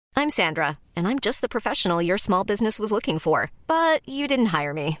I'm Sandra, and I'm just the professional your small business was looking for. But you didn't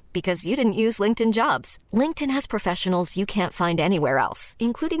hire me because you didn't use LinkedIn Jobs. LinkedIn has professionals you can't find anywhere else,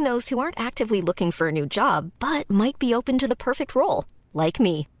 including those who aren't actively looking for a new job, but might be open to the perfect role, like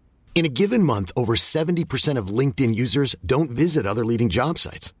me. In a given month, over 70% of LinkedIn users don't visit other leading job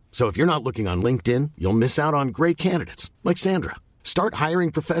sites. So if you're not looking on LinkedIn, you'll miss out on great candidates like Sandra. Start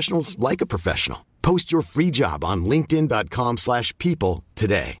hiring professionals like a professional. Post your free job on linkedin.com/people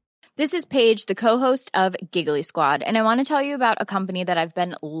today. This is Paige, the co-host of Giggly Squad, and I want to tell you about a company that I've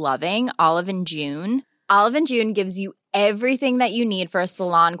been loving, Olive & June. Olive & June gives you everything that you need for a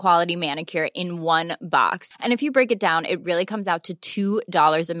salon-quality manicure in one box. And if you break it down, it really comes out to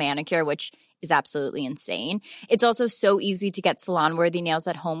 $2 a manicure, which is absolutely insane. It's also so easy to get salon-worthy nails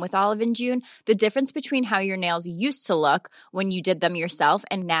at home with Olive & June. The difference between how your nails used to look when you did them yourself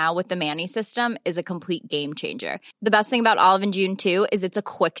and now with the Mani system is a complete game changer. The best thing about Olive & June, too, is it's a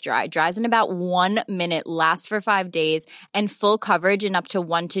quick dry. Dries in about 1 minute, lasts for 5 days, and full coverage in up to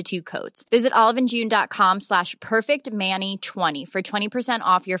 1 to 2 coats. Visit oliveandjune.com/perfectmani20 for 20%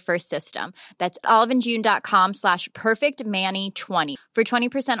 off your first system. That's oliveandjune.com/perfectmani20 for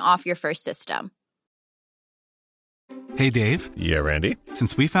 20% off your first system. Hey, Dave. Yeah, Randy.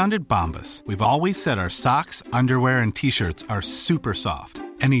 Since we founded Bombas, we've always said our socks, underwear, and T-shirts are super soft.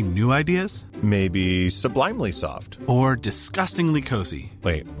 Any new ideas? Maybe sublimely soft. Or disgustingly cozy.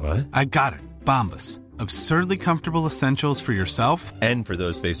 Wait, what? I got it. Bombas. Absurdly comfortable essentials for yourself and for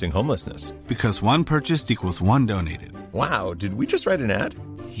those facing homelessness. Because one purchased equals one donated. Wow, did we just write an ad?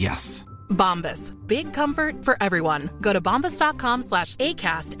 Yes. Bombas. Big comfort for everyone. Go to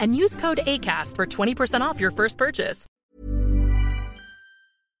bombas.com/ACAST and use code ACAST for 20% off your first purchase.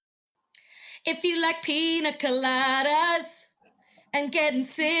 If you like pina coladas and getting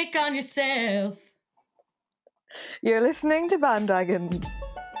sick on yourself. You're listening to Bandwagon.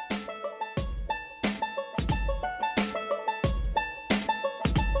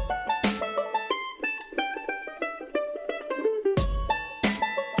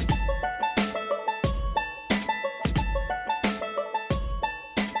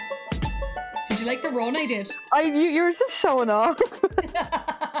 Did you like the run I did? You were just showing off.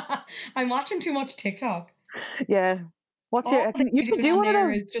 I'm watching too much TikTok. Yeah. What's your? You should do one of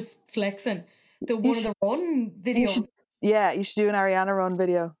those. Is just flexing. One of the run videos. You should do an Ariana run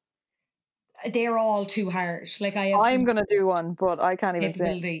video. They're all too hard. Like I'm gonna do one, but I can't even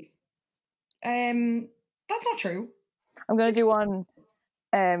say. That's not true. I'm gonna do one.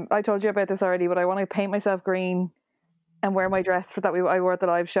 I told you about this already, but I want to paint myself green and wear my dress that I wore at the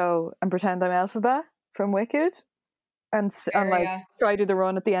live show and pretend I'm Elphaba from Wicked, and try to do the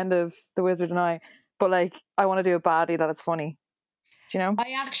run at the end of The Wizard and I. But like, I want to do it badly that it's funny. Do you know?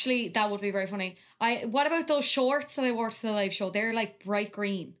 That would be very funny. What about those shorts that I wore to the live show? They're like bright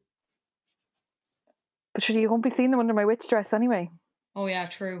green. But sure, you won't be seeing them under my witch dress anyway. Oh yeah,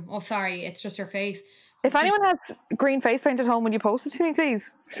 true. Oh sorry, it's just your face. If anyone has green face paint at home, would you post it to me,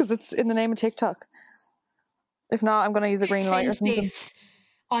 please? Because it's in the name of TikTok. If not, I'm going to use a green light or something.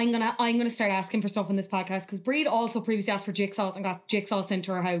 I'm gonna start asking for stuff in this podcast because Breed also previously asked for jigsaws and got jigsaws sent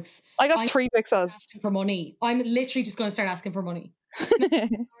to her house. I got 3 jigsaws for money. I'm literally just gonna start asking for money. I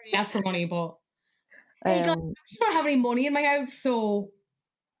already asked for money, but hey guys, I don't have any money in my house, so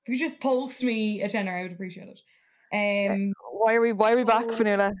if you just post me a tenner, I would appreciate it. Why are we back,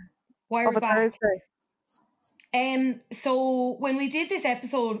 Fionnuala? Why are we back? Thursday? So when we did this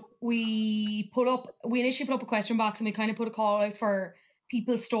episode, we initially put up a question box and we kind of put a call out for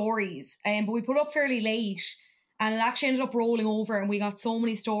people's stories. But we put up fairly late and it actually ended up rolling over and we got so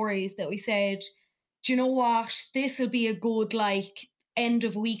many stories that we said, do you know what? This will be a good end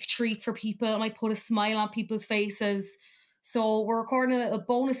of week treat for people. It might put a smile on people's faces. So we're recording a little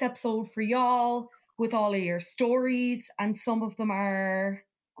bonus episode for y'all with all of your stories, and some of them are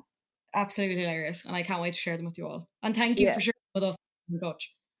absolutely hilarious and I can't wait to share them with you all. And thank you for sharing with us in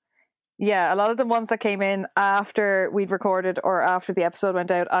Dutch. Yeah, a lot of the ones that came in after we'd recorded or after the episode went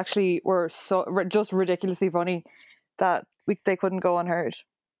out actually were just ridiculously funny that they couldn't go unheard.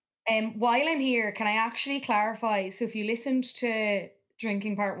 While I'm here, can I actually clarify? So if you listened to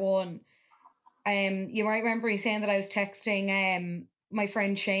Drinking Part 1, you might remember me saying that I was texting my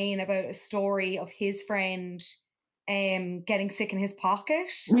friend Shane about a story of his friend getting sick in his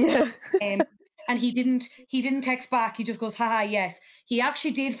pocket. Yeah. And he didn't text back. He just goes, haha, yes. He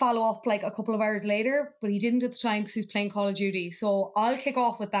actually did follow up a couple of hours later, but he didn't at the time because he was playing Call of Duty. So I'll kick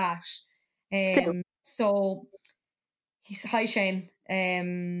off with that. So hi Shane.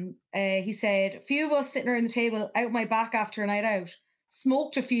 He said, a few of us sitting around the table out my back after a night out.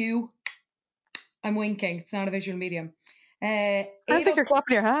 Smoked a few. I'm winking. It's not a visual medium. I think you're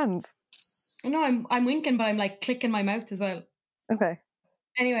clapping your hands. No, I'm winking, but I'm like clicking my mouth as well. Okay.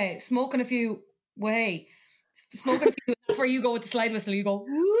 Anyway, smoking a few. That's where you go with the slide whistle. You go.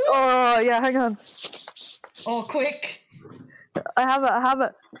 Oh yeah, hang on. Oh, quick. I have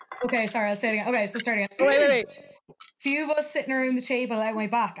it. Okay, sorry, I'll say it again. Okay, so start again. Wait. Few of us sitting around the table out my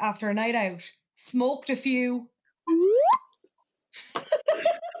back after a night out. Smoked a few.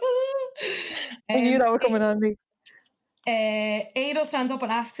 I knew that was coming on me. Ado stands up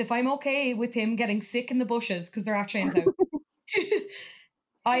and asks if I'm okay with him getting sick in the bushes because there are trains out.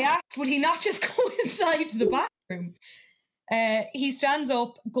 I asked, would he not just go inside to the bathroom? He stands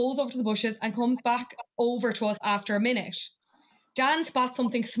up, goes over to the bushes, and comes back over to us after a minute. Dan spots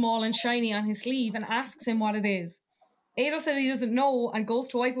something small and shiny on his sleeve and asks him what it is. Ado said he doesn't know and goes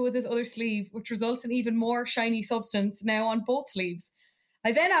to wipe it with his other sleeve, which results in even more shiny substance now on both sleeves.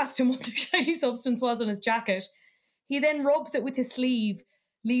 I then asked him what the shiny substance was on his jacket. He then rubs it with his sleeve,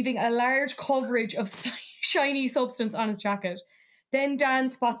 leaving a large coverage of shiny substance on his jacket. Then Dan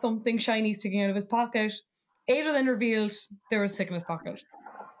spots something shiny sticking out of his pocket. Ado then revealed there was sick in his pocket.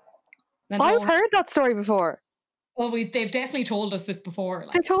 I've heard that story before. Well, they've definitely told us this before.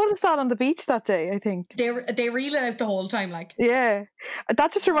 They told us that on the beach that day, I think. They reel it out the whole time, like. Yeah.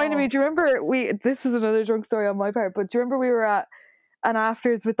 That just reminded me, do you remember, this is another drunk story on my part, but do you remember we were at an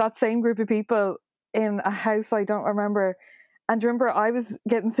afters with that same group of people in a house I don't remember, and do you remember I was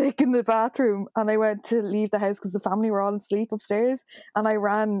getting sick in the bathroom and I went to leave the house because the family were all asleep upstairs and I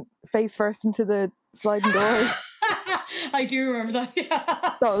ran face first into the sliding door. I do remember that. Yeah.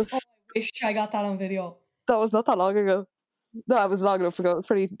 I wish I got that on video. That was not that long ago. That was long enough ago. It was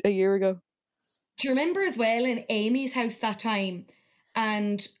probably a year ago. Do you remember as well in Amy's house that time,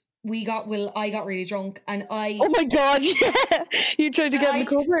 and I got really drunk and oh my god, yeah, you tried to get in the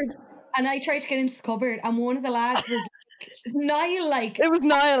cupboard, and I tried to get into the cupboard, and one of the lads was Niall, it was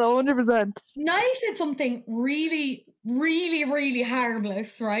Niall, 100%. Niall said something really, really, really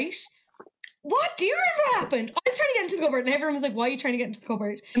harmless, right? What? Do you remember what happened? I was trying to get into the cupboard and everyone was like, why are you trying to get into the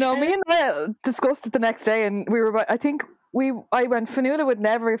cupboard? No, me and Niall discussed it the next day and we were, I went, Fanula would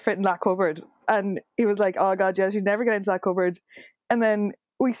never fit in that cupboard, and he was like, oh god, yeah, she'd never get into that cupboard. And then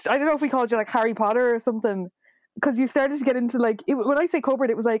I don't know if we called you like Harry Potter or something, because you started to get into like, when I say cupboard,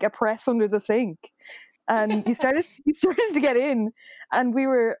 it was like a press under the sink. And you started to get in, and we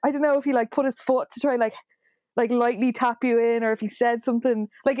were, I don't know if he like put his foot to try like lightly tap you in, or if he said something,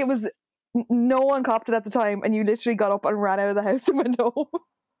 like it was, no one copped it at the time, and you literally got up and ran out of the house and went home.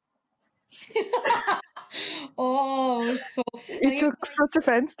 Oh, so he took such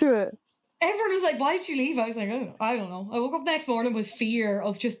offense to it. Everyone was like, why did you leave? I was like, I don't know. I woke up the next morning with fear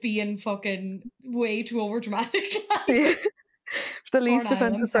of just being fucking way too over dramatic. Yeah. The least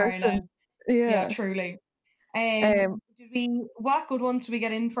offensive person. Yeah, truly. What good ones did we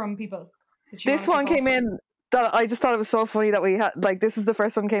get in from people? This one came in that I just thought it was so funny that we had, like, this is the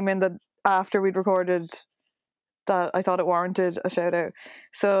first one came in that after we'd recorded, that I thought it warranted a shout out.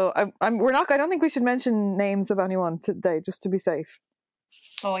 So I don't think we should mention names of anyone today, just to be safe.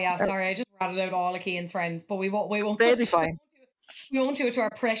 Oh yeah, sorry, I just ratted out all of Cian's friends, but we won't. They'll be fine. We won't do it to our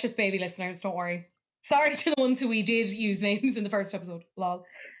precious baby listeners. Don't worry. Sorry to the ones who we did use names in the first episode. Lol.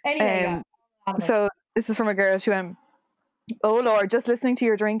 Anyway, so this is from a girl. She went, "Oh Lord, just listening to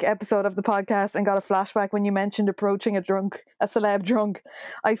your drink episode of the podcast and got a flashback when you mentioned approaching a celeb drunk.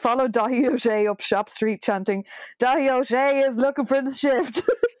 I followed Dahi O'Shea up Shop Street chanting, Dahi O'Shea is looking for the shift."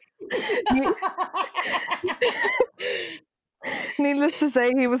 Needless to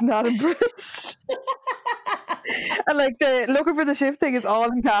say, he was not impressed. And like the looking for the shift thing is all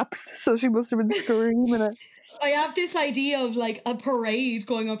in caps, so she must have been screaming it. I have this idea of like a parade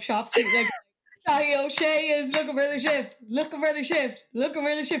going up Shop Street, like Dahi O'Shea is looking for the shift, looking for the shift, looking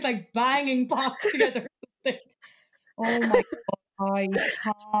for the shift, like banging pots together. Oh my god,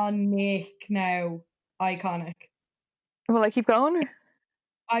 iconic now. Iconic. Will I keep going?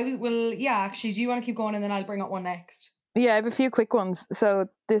 Yeah, actually, do you want to keep going and then I'll bring up one next? Yeah, I have a few quick ones. So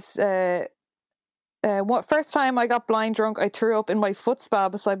this first time I got blind drunk, I threw up in my foot spa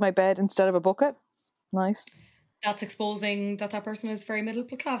beside my bed instead of a bucket. Nice. That's exposing that person is very middle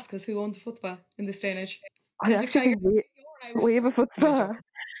class, because who owns a foot spa in this day and age? I actually think we have a foot spa.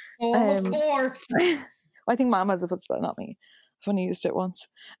 Oh, of course. I think Mum has a foot spa, not me. I've only used it once.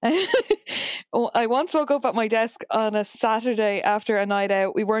 I once woke up at my desk on a Saturday after a night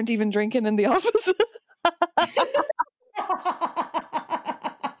out. We weren't even drinking in the office.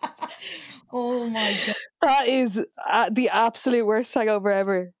 Oh my god, that is the absolute worst hangover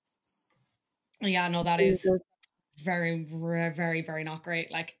ever. Yeah, no, that is very, very, very not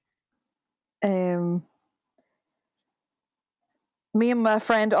great. Like, Me and my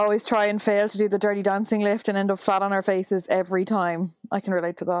friend always try and fail to do the Dirty Dancing lift and end up flat on our faces every time. I can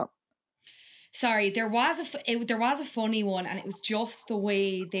relate to that. Sorry, there was a funny one, and it was just the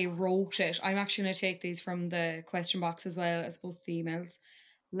way they wrote it. I'm actually going to take these from the question box as well as opposed to the emails.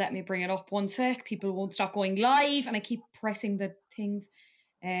 Let me bring it up one sec. People won't stop going live, and I keep pressing the things.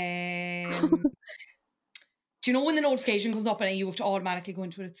 Do you know when the notification comes up and you have to automatically go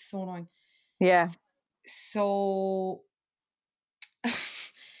into it? It's so annoying. Yeah. So,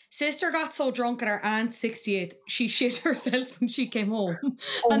 sister got so drunk at her aunt's 60th, she shit herself when she came home.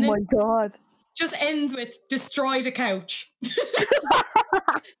 Oh my God. Just ends with destroyed a couch.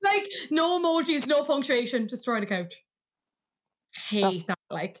 Like, no emojis, no punctuation, destroyed a couch. Hate that.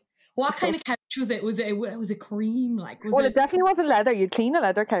 Like, what kind of couch was it? Was it cream? Like, it definitely wasn't leather. You'd clean a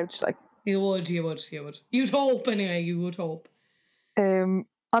leather couch, like. You would. You'd hope anyway. You would hope. On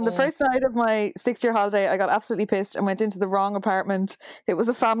the first night of my 6-year holiday, I got absolutely pissed and went into the wrong apartment. It was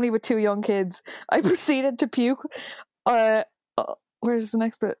a family with 2 young kids. I proceeded to puke. Where's the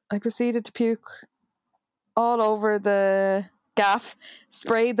next bit? I proceeded to puke all over the gaff,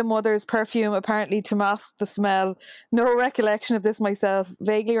 sprayed the mother's perfume apparently to mask the smell. No recollection of this myself.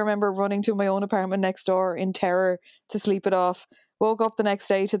 Vaguely remember running to my own apartment next door in terror to sleep it off. Woke up the next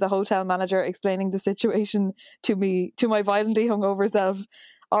day to the hotel manager explaining the situation to my violently hungover self.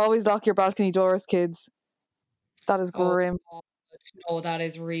 Always lock your balcony doors, kids. That is grim. No, that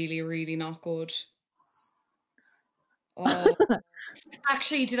is really, really not good. Oh.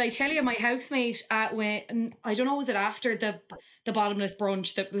 Actually, did I tell you my housemate when I don't know, was it after the bottomless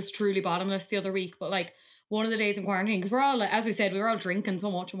brunch that was truly bottomless the other week, but like one of the days in quarantine, because we're all, as we said, we were all drinking so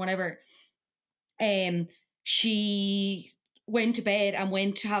much and whatever. She went to bed and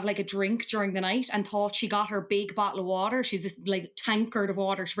went to have like a drink during the night and thought she got her big bottle of water. She's this like tankard of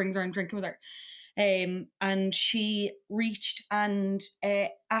water she brings around drinking with her. And she reached and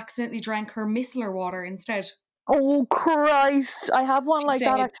accidentally drank her micellar water instead. Oh Christ! I have one like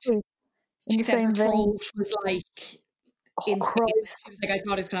that actually. She said her throat was like. She was like, I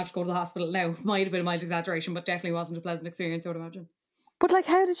thought I was gonna have to go to the hospital. Now, might have been a mild exaggeration, but definitely wasn't a pleasant experience, I would imagine. But like,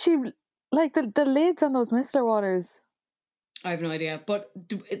 how did she like the lids on those micellar waters? I have no idea. But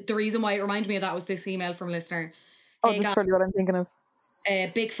the reason why it reminded me of that was this email from a listener. Oh, that's probably what I'm thinking of.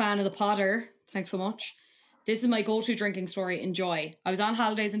 Big fan of the Potter. Thanks so much. This is my go-to drinking story. Enjoy. I was on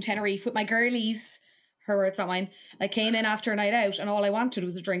holidays in Tenerife with my girlies. Her words, not mine. I came in after a night out and all I wanted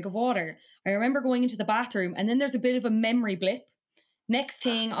was a drink of water. I remember going into the bathroom and then there's a bit of a memory blip. Next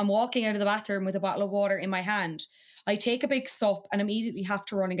thing, I'm walking out of the bathroom with a bottle of water in my hand. I take a big sup and immediately have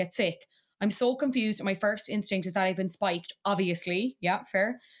to run and get sick. I'm so confused and my first instinct is that I've been spiked, obviously. Yeah,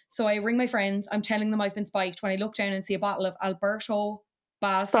 fair. So I ring my friends. I'm telling them I've been spiked when I look down and see a bottle of Alberto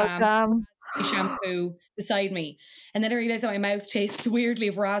Balsam shampoo beside me. And then I realise that my mouth tastes weirdly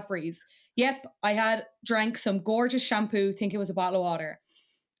of raspberries. Yep, I had drank some gorgeous shampoo, think it was a bottle of water.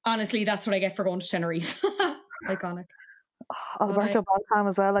 Honestly, that's what I get for going to Tenerife. Iconic. Alberto Balsam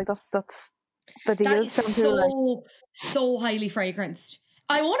as well. Like that's the deal. That is shampoo, so highly fragranced.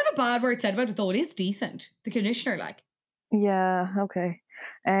 I won't have a bad word said about it though. It is decent. The conditioner, like. Yeah. Okay.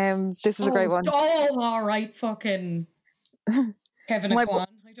 This is a great one. Oh, all right. Fucking Kevin and Kwan.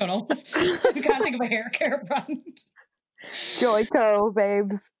 I don't know. I can't think of a hair care brand. Joico,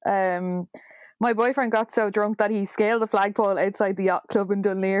 babes. My boyfriend got so drunk that he scaled the flagpole outside the yacht club in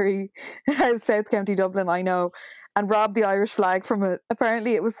Dunleary, South County Dublin, I know, and robbed the Irish flag from it.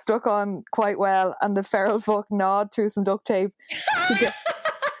 Apparently it was stuck on quite well and the feral fuck gnawed through some duct tape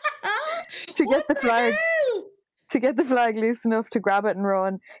to get the flag loose enough to grab it and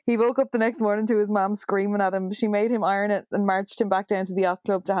run. He woke up the next morning to his mum screaming at him. She made him iron it and marched him back down to the yacht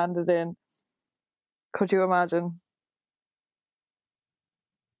club to hand it in. Could you imagine?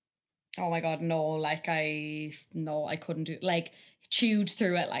 Oh my God, no, like I couldn't do, like, chewed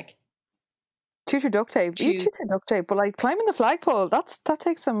through it, like. Chew through duct tape. You chew through duct tape, but like climbing the flagpole, that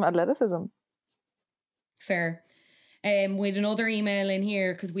takes some athleticism. Fair. We had another email in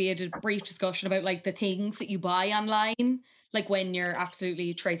here because we had a brief discussion about like the things that you buy online, like when you're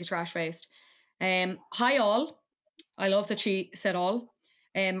absolutely Tracy trash-faced. Hi all. I love that she said all.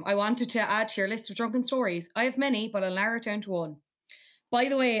 I wanted to add to your list of drunken stories. I have many, but I'll narrow it down to one. By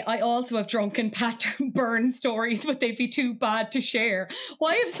the way, I also have drunken Pat Byrne stories, but they'd be too bad to share.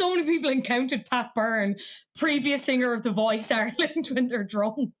 Why have so many people encountered Pat Byrne, previous singer of The Voice Ireland, when they're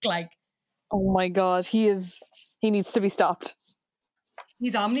drunk? Like, oh my God, he needs to be stopped.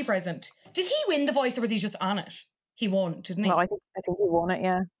 He's omnipresent. Did he win The Voice or was he just on it? He won, didn't he? No, I think he won it,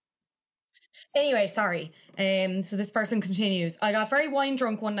 yeah. Anyway, sorry. So this person continues. I got very wine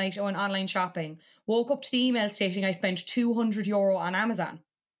drunk one night on online shopping. Woke up to the email stating I spent €200 on Amazon.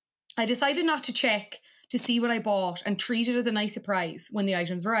 I decided not to check to see what I bought and treat it as a nice surprise when the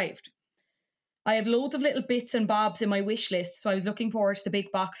items arrived. I have loads of little bits and bobs in my wish list, so I was looking forward to the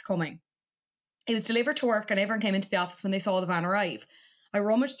big box coming. It was delivered to work and everyone came into the office when they saw the van arrive. I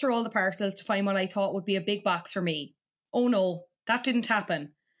rummaged through all the parcels to find what I thought would be a big box for me. Oh no, that didn't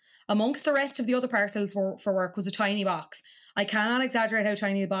happen. Amongst the rest of the other parcels for work was a tiny box. I cannot exaggerate how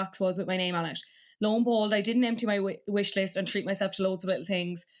tiny the box was with my name on it. Lo and behold, I didn't empty my wish list and treat myself to loads of little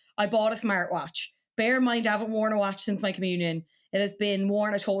things. I bought a smartwatch. Bear in mind, I haven't worn a watch since my communion. It has been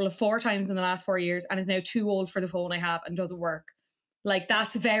worn a total of 4 times in the last 4 years and is now too old for the phone I have and doesn't work. Like,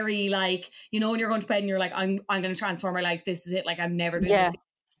 that's very, like, you know, when you're going to bed and you're like, I'm going to transform my life. This is it. Like, I'm never doing this.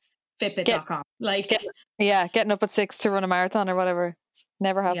 Fitbit.com. Getting up at 6 to run a marathon or whatever.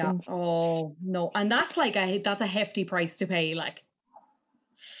 Never happens. Yeah. Oh, no. And that's like that's a hefty price to pay. Like,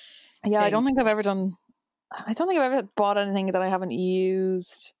 yeah, I don't think I've ever bought anything that I haven't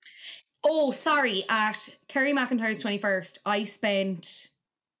used. Oh, sorry. At Kerry McIntyre's 21st, I spent...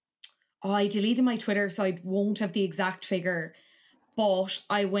 I deleted my Twitter, so I won't have the exact figure. But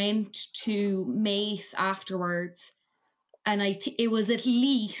I went to Mace afterwards, and it was at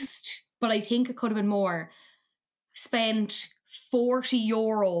least, but I think it could have been more, spent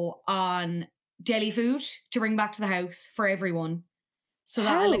 €40 on deli food to bring back to the house for everyone. So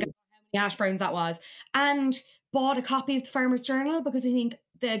that, like, how many hash browns that was. And bought a copy of the Farmer's Journal because I think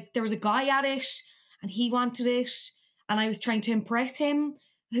there was a guy at it and he wanted it and I was trying to impress him.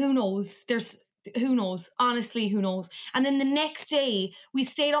 Who knows? Who knows? Honestly, who knows? And then the next day, we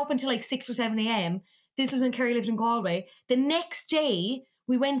stayed up until like 6 or 7 a.m. This was when Kerry lived in Galway. The next day,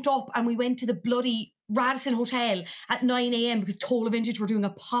 we went up and we went to the bloody Radisson Hotel at 9 a.m. because Tola Vintage were doing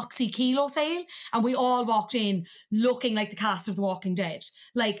a Poxy Kilo sale and we all walked in looking like the cast of The Walking Dead.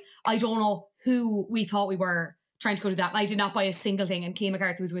 Like, I don't know who we thought we were trying to go to that. I did not buy a single thing and Keane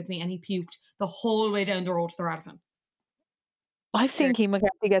McCarthy was with me and he puked the whole way down the road to the Radisson. I've seen Keane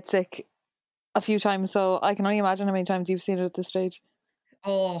McCarthy get sick a few times, so I can only imagine how many times you've seen it at this stage.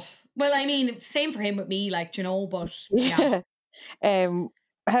 Oh, well, I mean, same for him with me, like, you know, but yeah. You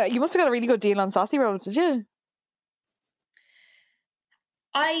must have got a really good deal on saucy rolls, did you?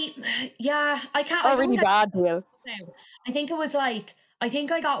 I can't. A really bad deal. I think it was like, I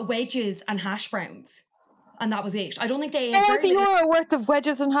think I got wedges and hash browns, and that was it. I don't think they. €30 worth of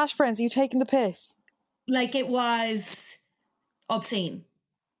wedges and hash browns. Are you taking the piss? Like, it was obscene.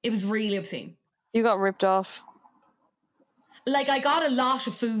 It was really obscene. You got ripped off. Like, I got a lot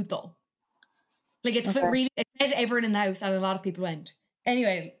of food though. Like, it fed everyone in the house, and a lot of people went.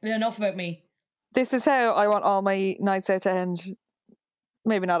 Anyway, enough about me. This is how I want all my nights out to end.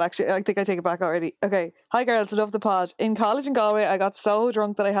 Maybe not, actually. I think I take it back already. Okay. Hi, girls. Love the pod. In college in Galway, I got so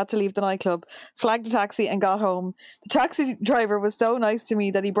drunk that I had to leave the nightclub, flagged a taxi and got home. The taxi driver was so nice to me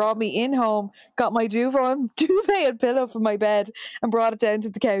that he brought me in home, got my duvet and pillow from my bed and brought it down to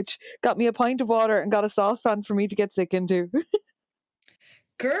the couch, got me a pint of water and got a saucepan for me to get sick into.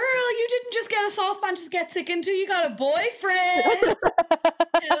 Girl, you didn't just get a saucepan to get sick into. You got a boyfriend.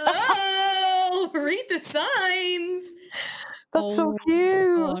 Hello. Read the signs. That's so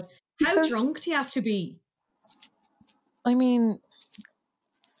cute. God. How drunk do you have to be? I mean,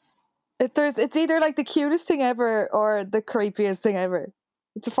 it's either like the cutest thing ever or the creepiest thing ever.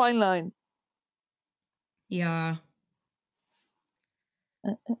 It's a fine line. Yeah.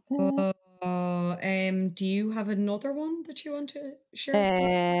 Do you have another one that you want to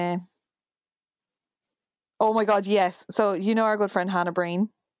share? Oh my God, yes. So you know our good friend Hannah Breen.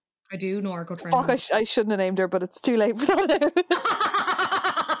 I do know our good friend. Fuck, I shouldn't have named her, but it's too late for that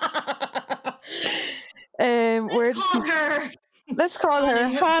now. Let's call her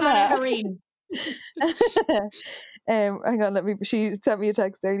Hannah. Hang on, she sent me a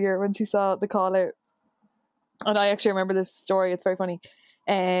text earlier when she saw the call out. And I actually remember this story, it's very funny.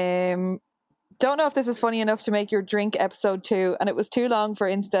 Don't know if this is funny enough to make your drink episode 2, and it was too long for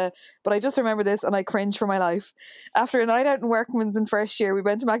Insta, but I just remember this and I cringe for my life. After a night out in Workman's in first year, we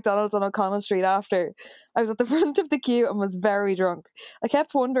went to McDonald's on O'Connell Street after. I was at the front of the queue and was very drunk. I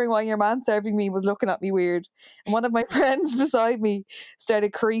kept wondering why your man serving me was looking at me weird, and one of my friends beside me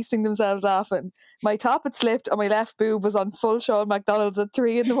started creasing themselves laughing. My top had slipped and my left boob was on full show at McDonald's at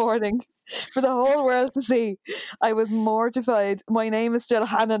 3 a.m. for the whole world to see. I was mortified. My name is still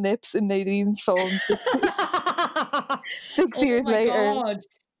Hannah Nips in Nadine's phone. 6 years later. God.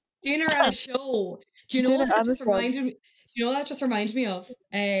 Dinner at a show. Do you know what that just reminded me? Do you know what that just reminded me of?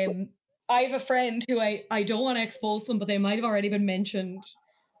 I have a friend who I don't want to expose them, but they might have already been mentioned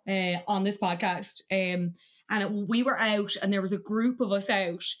on this podcast. We were out, and there was a group of us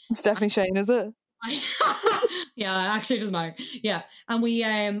out. It's definitely Shane, is it? Yeah, actually it doesn't matter. Yeah. And we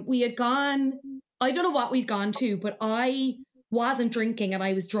had gone, I don't know what we'd gone to, but I wasn't drinking and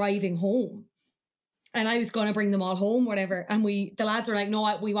I was driving home. And I was going to bring them all home, whatever. And the lads were like,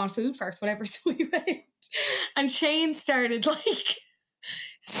 no, we want food first, whatever. So we went. And Shane started like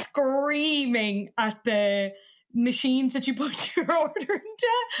screaming at the machines that you put your order into.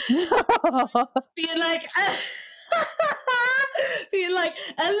 being like,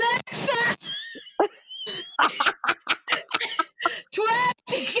 Alexa! 12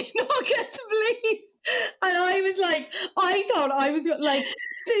 chicken nuggets, please. And I was like, I thought I was like,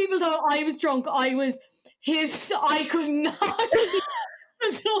 people thought I was drunk. I could not.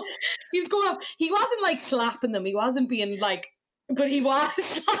 So he was going up. He wasn't like slapping them. He wasn't being like, but he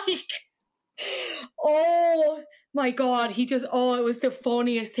was like, oh my God. It was the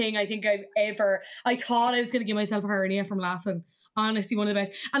funniest thing I think I've ever. I thought I was going to give myself a hernia from laughing. Honestly, one of the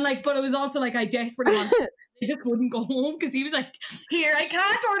best. And like, but it was also like, I desperately wanted. I just couldn't go home because he was like, here, I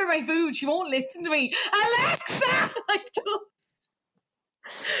can't order my food. She won't listen to me. Alexa! Like, just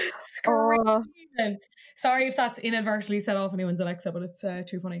screaming. Sorry if that's inadvertently set off anyone's Alexa, but it's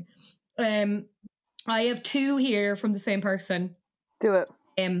too funny. I have two here from the same person. Do it.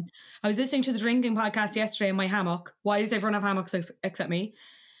 I was listening to the drinking podcast yesterday in my hammock. Why does everyone have hammocks except me?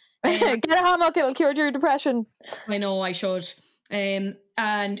 Get a hammock, it'll cure your depression. I know, I should. And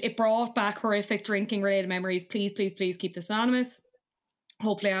it brought back horrific drinking related memories. Please, please, please keep this anonymous.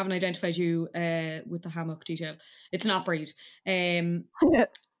 Hopefully I haven't identified you with the hammock detail. It's not Breed.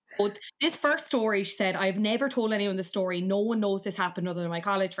 But this first story, she said, I've never told anyone this story. No one knows this happened other than my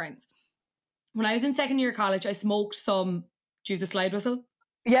college friends. When I was in second year of college, I smoked some... Do you have the slide whistle?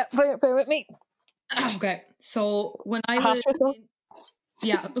 Yeah, bear with me. Okay. So when I was...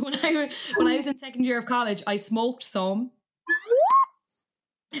 when I was in second year of college, I smoked some...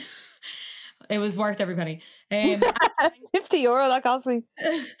 It was worth every penny. €50 that cost me.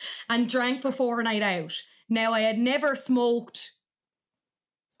 And drank before a night out. Now, I had never smoked.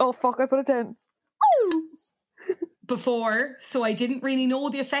 Oh, fuck, I put it down. Before, so I didn't really know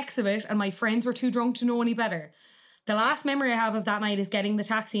the effects of it, and my friends were too drunk to know any better. The last memory I have of that night is getting the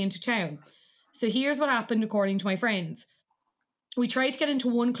taxi into town. So here's what happened according to my friends. We tried to get into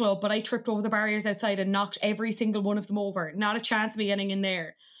one club, but I tripped over the barriers outside and knocked every single one of them over. Not a chance of me getting in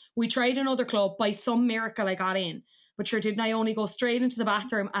there. We tried another club. By some miracle, I got in. But sure, didn't I only go straight into the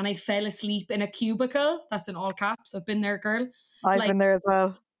bathroom and I fell asleep in a cubicle? That's in all caps. I've been there, girl. I've been there as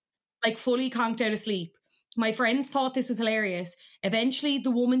well. Like fully conked out of sleep. My friends thought this was hilarious. Eventually,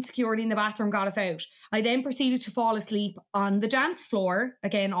 the woman security in the bathroom got us out. I then proceeded to fall asleep on the dance floor.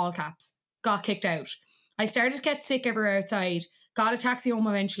 Again, all caps. Got kicked out. I started to get sick everywhere outside. Got a taxi home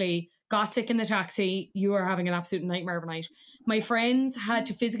eventually. Got sick in the taxi. You are having an absolute nightmare of a night. My friends had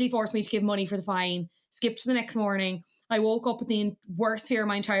to physically force me to give money for the fine. Skipped to the next morning. I woke up with the worst fear of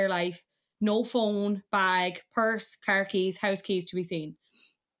my entire life. No phone, bag, purse, car keys, house keys to be seen.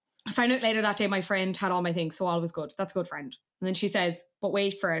 I found out later that day my friend had all my things, so all was good. That's a good friend. And then she says, but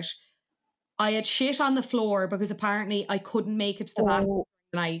wait for it. I had shit on the floor because apparently I couldn't make it to the bathroom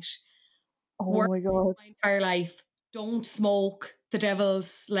tonight. Oh my God. My entire life. Don't smoke the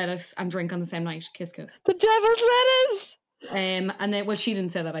devil's lettuce and drink on the same night. Kiss, kiss. The devil's lettuce! And then, well, she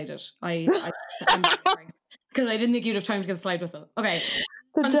didn't say that, I did. I'm because I didn't think you'd have time to get a slide whistle. Okay.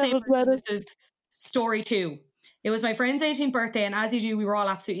 The devil's lettuce. This is story 2. It was my friend's 18th birthday, and as you do, we were all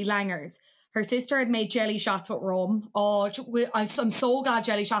absolutely langers. Her sister had made jelly shots with rum. Oh, I'm so glad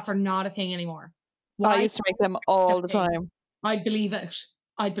jelly shots are not a thing anymore. I used to make them all the time. I'd believe it.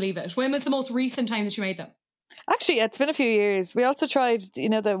 When was the most recent time that you made them? Actually, it's been a few years. We also tried,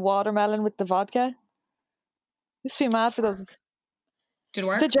 the watermelon with the vodka. Used to be mad for those. Did it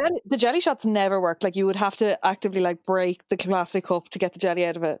work? The jelly shots never worked. Like, you would have to actively break the plastic cup to get the jelly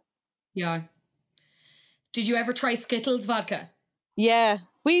out of it. Yeah. Did you ever try Skittles vodka? Yeah,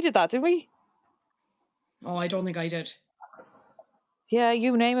 we did that, didn't we? Oh, I don't think I did. Yeah,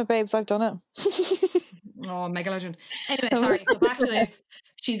 you name it, babes. I've done it. Oh, mega legend. Anyway, sorry. So back to this.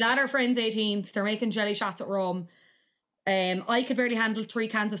 She's at her friend's 18th. They're making jelly shots at rum. I could barely handle 3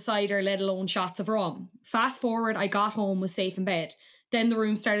 cans of cider, let alone shots of rum. Fast forward, I got home, was safe in bed. Then the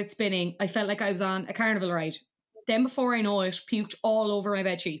room started spinning. I felt like I was on a carnival ride. Then before I know it, puked all over my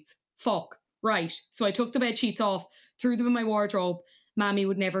bed sheets. Fuck. Right. So I took the bed sheets off, threw them in my wardrobe. Mammy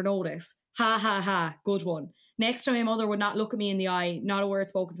would never notice. Ha ha ha. Good one. Next time my mother would not look at me in the eye, not a word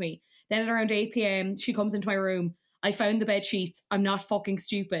spoken to me. Then at around 8 p.m, she comes into my room. I found the bed sheets. I'm not fucking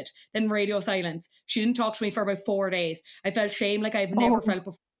stupid. Then radio silence. She didn't talk to me for about 4 days. I felt shame like I've never felt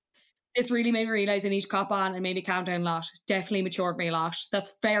before. This really made me realise I need to cop on and maybe calm down a lot. Definitely matured me a lot.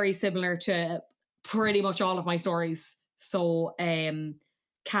 That's very similar to pretty much all of my stories. So can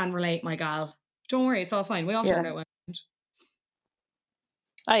relate, my gal. Don't worry, it's all fine. We all turned out well.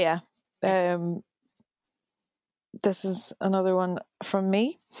 Oh yeah. This is another one from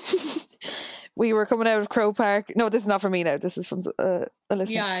me. We were coming out of Crow Park. No, this is not from me now. This is from a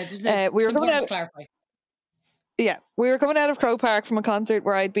listener. Yeah, we were coming out. To clarify. Yeah, we were coming out of Crow Park from a concert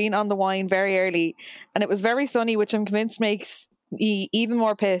where I'd been on the wine very early, and it was very sunny, which I'm convinced makes me even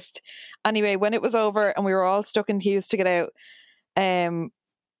more pissed. Anyway, when it was over and we were all stuck in queues to get out,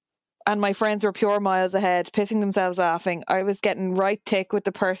 and my friends were pure miles ahead, pissing themselves laughing, I was getting right tick with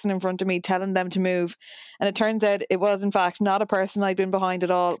the person in front of me, telling them to move. And it turns out it was, in fact, not a person I'd been behind at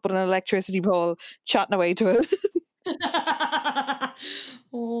all, but an electricity pole, chatting away to it.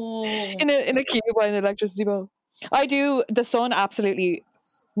 In a queue by an electricity pole. The sun absolutely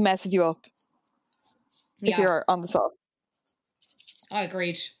messes you up if you're on the sun. I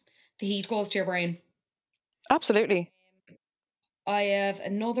agreed. The heat goes to your brain. Absolutely. I have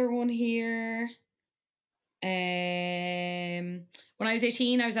another one here. When I was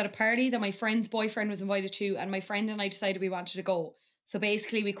 18, I was at a party that my friend's boyfriend was invited to, and my friend and I decided we wanted to go. So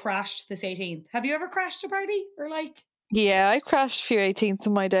basically we crashed this 18th. Have you ever crashed a party? Or like? Yeah, I crashed a few 18th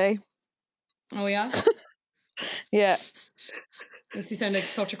in my day. Oh yeah? Yeah. Makes you sound like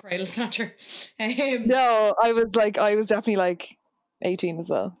such a cradle snatcher. No, I was definitely like 18 as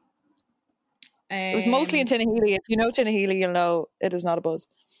well. It was mostly in Tinahely. If you know Tinahely, you'll know it is not a buzz.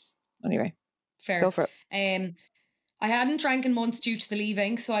 Anyway, fair. Go for it. I hadn't drank in months due to the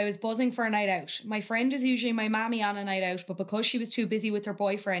leaving, so I was buzzing for a night out. My friend is usually my mammy on a night out, but because she was too busy with her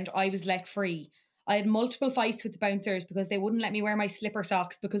boyfriend, I was let free. I had multiple fights with the bouncers because they wouldn't let me wear my slipper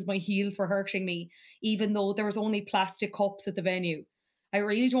socks because my heels were hurting me, even though there was only plastic cups at the venue. I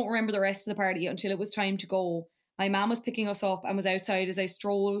really don't remember the rest of the party until it was time to go. My mum was picking us up and was outside as I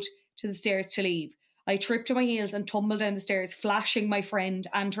strolled to the stairs to leave. I tripped to my heels and tumbled down the stairs, flashing my friend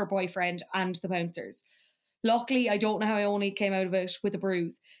and her boyfriend and the bouncers. Luckily, I don't know how I only came out of it with a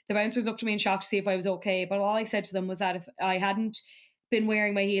bruise. The bouncers looked at me in shock to see if I was okay, but all I said to them was that if I hadn't been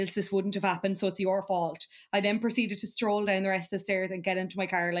wearing my heels, this wouldn't have happened, so it's your fault. I then proceeded to stroll down the rest of the stairs and get into my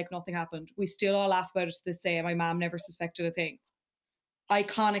car like nothing happened. We still all laugh about it to this day, and my mom never suspected a thing.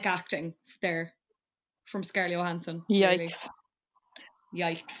 Iconic acting there from Scarlett Johansson. Yikes.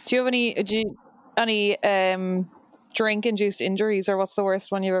 Yikes. Do you have any drink-induced injuries, or what's the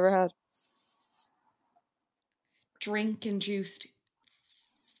worst one you've ever had? Drink-induced.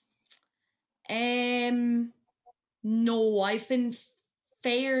 No, I've been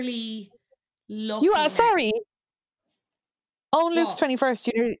fairly lucky. You are sorry. On Luke's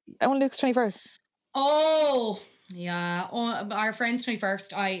 21st. On Luke's 21st. Oh, yeah. Our friend's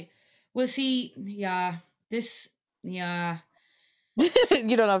 21st. Will see. Yeah. This. Yeah.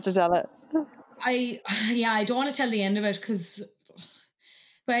 You don't have to tell it. I don't want to tell the end of it because.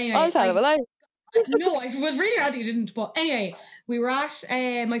 But anyway, I'll tell it. Will I? No, I would really rather you didn't. But anyway, we were at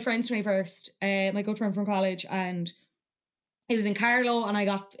my friend's 21st, my good friend from college, and it was in Carlow, and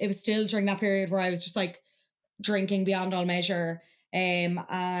it was still during that period where I was just like drinking beyond all measure.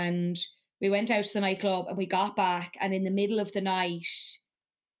 And we went out to the nightclub and we got back, and in the middle of the night,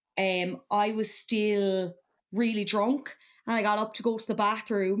 I was still really drunk, and I got up to go to the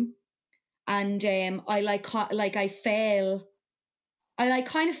bathroom, and I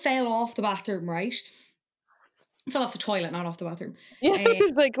kind of fell off the bathroom, right? I fell off the toilet, not off the bathroom. Yeah,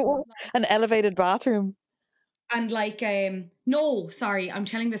 it's like an elevated bathroom. And no, sorry, I'm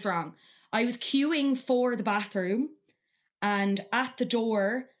telling this wrong. I was queuing for the bathroom, and at the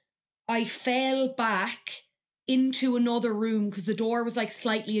door, I fell back into another room because the door was like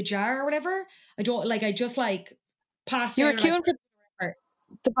slightly ajar or whatever. I just passed. You were queuing for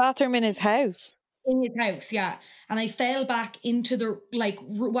the bathroom in his house. In his house, yeah. And I fell back into the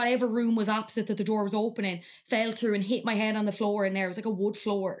whatever room was opposite that the door was opening, fell through and hit my head on the floor in there. It was like a wood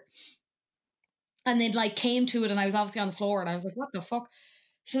floor. And then came to it, and I was obviously on the floor, and I was like, what the fuck?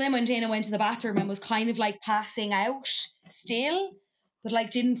 So then when Dana went to the bathroom and was kind of passing out still,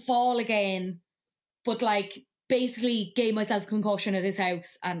 but didn't fall again, but basically gave myself a concussion at his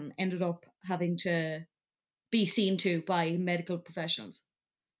house and ended up having to be seen to by medical professionals.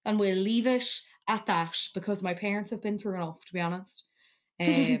 And we'll leave it at that because my parents have been through enough, to be honest.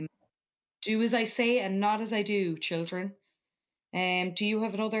 Do as I say and not as I do, children. Do you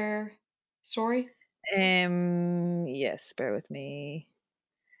have another story? Yes, bear with me.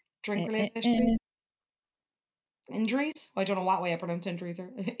 Drink-related issues? Injuries? I don't know what way I pronounce injuries or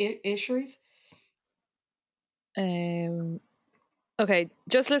issues. Okay,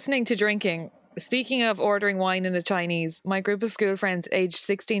 just listening to drinking. Speaking of ordering wine in a Chinese, my group of school friends aged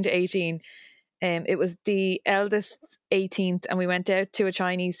 16 to 18, it was the eldest's 18th, and we went out to a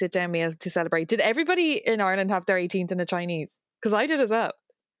Chinese sit-down meal to celebrate. Did everybody in Ireland have their 18th in a Chinese? Because I did as well.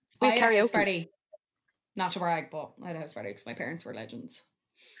 We had I had a house karaoke. party. Not to brag, but I had a house party because my parents were legends.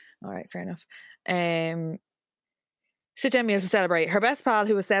 All right, fair enough. Sit-down meal to celebrate. Her best pal,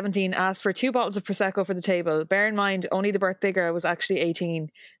 who was 17, asked for 2 bottles of Prosecco for the table. Bear in mind, only the birthday girl was actually 18.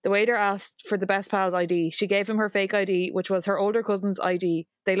 The waiter asked for the best pal's ID. She gave him her fake ID, which was her older cousin's ID.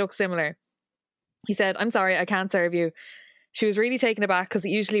 They look similar. He said, "I'm sorry, I can't serve you." She was really taken aback because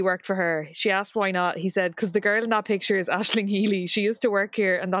it usually worked for her. She asked why not. He said, "Because the girl in that picture is Aisling Healy. She used to work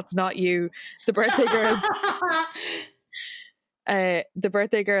here and that's not you." The birthday girl... the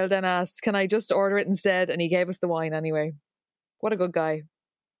birthday girl then asked, "Can I just order it instead?" And he gave us the wine anyway. What a good guy.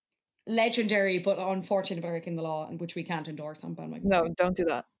 Legendary, but unfortunately breaking the law, and which we can't endorse on Bandwagon. No, don't do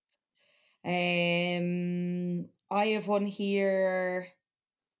that. I have one here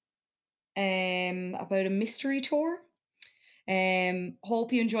about a mystery tour.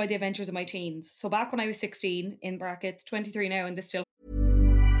 Hope you enjoyed the adventures of my teens. So back when I was 16, in brackets, 23 now, and this still...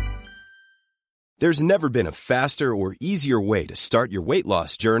 There's never been a faster or easier way to start your weight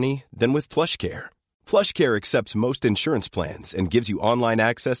loss journey than with PlushCare. PlushCare accepts most insurance plans and gives you online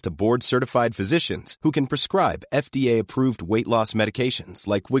access to board-certified physicians who can prescribe FDA-approved weight loss medications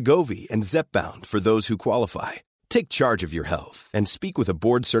like Wegovy and Zepbound for those who qualify. Take charge of your health and speak with a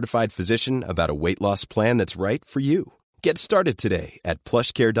board-certified physician about a weight loss plan that's right for you. Get started today at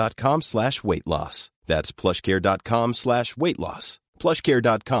plushcare.com/weightloss. That's plushcare.com/weightloss.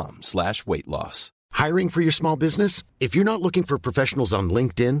 plushcare.com/weightloss. Hiring for your small business? If you're not looking for professionals on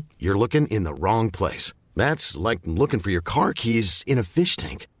LinkedIn, you're looking in the wrong place. That's like looking for your car keys in a fish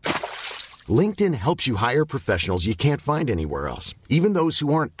tank. LinkedIn helps you hire professionals you can't find anywhere else, even those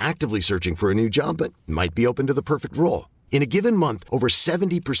who aren't actively searching for a new job but might be open to the perfect role. In a given month, over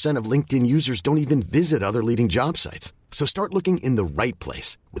 70% of LinkedIn users don't even visit other leading job sites. So start looking in the right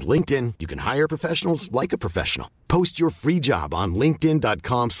place. With LinkedIn, you can hire professionals like a professional. Post your free job on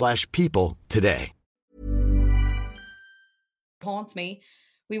linkedin.com/people today. Haunts me.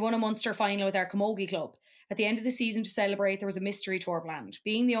 We won a Munster final with our Camogie club. At the end of the season to celebrate, there was a mystery tour planned.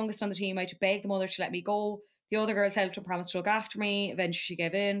 Being the youngest on the team, I had to beg the mother to let me go. The other girls helped and promised to look after me. Eventually she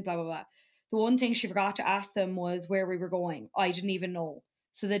gave in, blah, blah, blah. The one thing she forgot to ask them was where we were going. I didn't even know.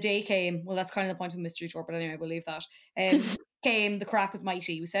 So the day came, well, that's kind of the point of the mystery tour, but anyway, we'll leave that. Came, the crack was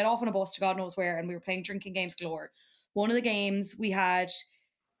mighty. We set off on a bus to God knows where, and we were playing drinking games galore. One of the games we had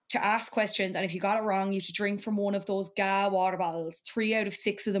to ask questions, and if you got it wrong, you had to drink from one of those GA water bottles. 3 out of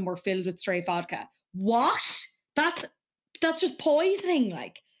 6 of them were filled with straight vodka. What? That's just poisoning,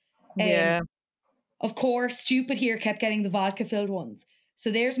 like. Yeah. Of course, stupid here kept getting the vodka-filled ones. So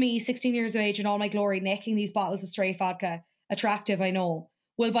there's me, 16 years of age, in all my glory, necking these bottles of straight vodka. Attractive, I know.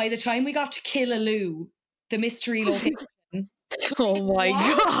 Well, by the time we got to Killaloo, the mystery location... Oh my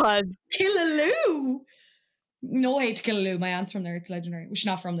God. Killaloo! No hate to Killaloo. My aunt's from there. It's legendary. Well, she's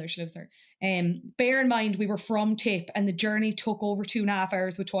not from there. She lives there. Bear in mind, we were from Tip and the journey took over 2.5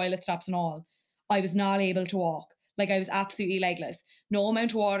 hours with toilet stops and all. I was not able to walk. Like, I was absolutely legless. No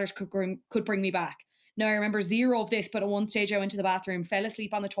amount of water could bring me back. Now, I remember zero of this, but at one stage I went to the bathroom, fell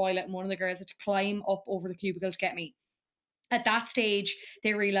asleep on the toilet, and one of the girls had to climb up over the cubicle to get me. At that stage,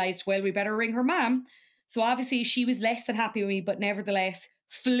 they realised, well, we better ring her mum. So obviously she was less than happy with me, but nevertheless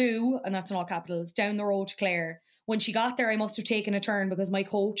flew, and that's in all capitals, down the road to Clare. When she got there, I must have taken a turn because my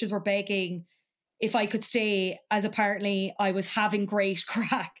coaches were begging if I could stay, as apparently I was having great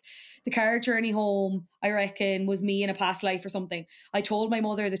crack. The car journey home, I reckon, was me in a past life or something. I told my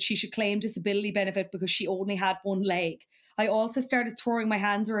mother that she should claim disability benefit because she only had one leg. I also started throwing my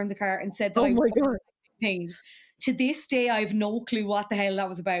hands around the car and said that I was things. To this day, I have no clue what the hell that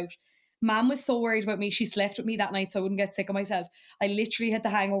was about. Mum was so worried about me. She slept with me that night so I wouldn't get sick of myself. I literally had the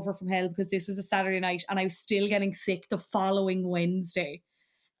hangover from hell because this was a Saturday night and I was still getting sick the following Wednesday.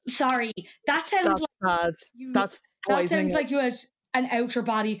 Sorry, that sounds bad. That sounds like you had an outer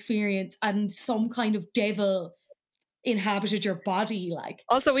body experience and some kind of devil inhabited your body. Like,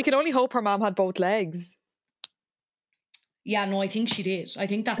 also, we can only hope her mom had both legs. Yeah, no, I think she did. I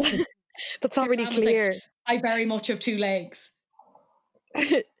think that's that's not really clear. Like, I very much have 2 legs.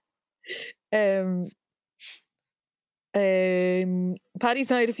 Paddy's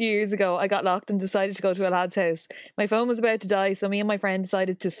night a few years ago, I got locked and decided to go to a lad's house. My phone was about to die, so me and my friend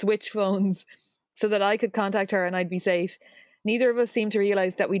decided to switch phones so that I could contact her and I'd be safe. Neither of us seemed to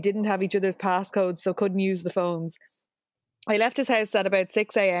realise that we didn't have each other's passcodes, so couldn't use the phones. I left his house at about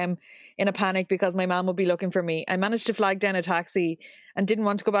 6 a.m. in a panic because my mum would be looking for me. I managed to flag down a taxi and didn't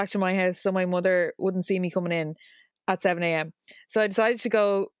want to go back to my house so my mother wouldn't see me coming in at 7 a.m. So I decided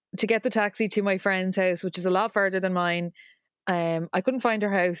to get the taxi to my friend's house, which is a lot further than mine. I couldn't find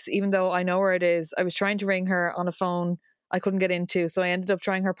her house, even though I know where it is. I was trying to ring her on a phone I couldn't get into, so I ended up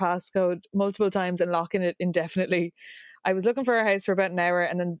trying her passcode multiple times and locking it indefinitely. I was looking for her house for about an hour,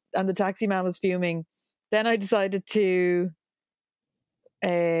 and the taxi man was fuming. Then I decided to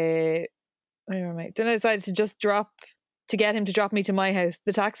just get him to drop me to my house.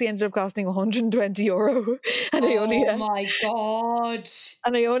 The taxi ended up costing €120, and my god!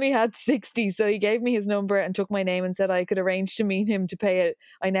 And I only had 60, so he gave me his number and took my name and said I could arrange to meet him to pay it.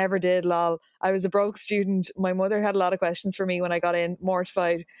 I never did, lol. I was a broke student. My mother had a lot of questions for me when I got in,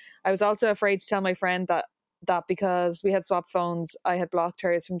 mortified. I was also afraid to tell my friend that because we had swapped phones, I had blocked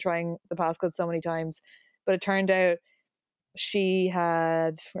hers from trying the passcode so many times. But it turned out she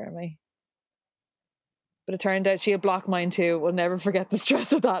had blocked mine too. We'll never forget the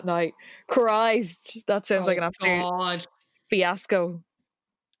stress of that night. Christ, that sounds like an absolute fiasco.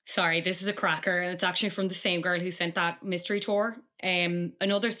 Sorry, this is a cracker, and it's actually from the same girl who sent that mystery tour.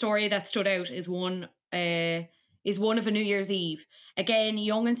 Another story that stood out is one of a New Year's Eve. Again,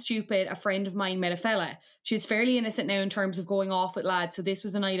 young and stupid, a friend of mine met a fella. She's fairly innocent now in terms of going off with lads, so this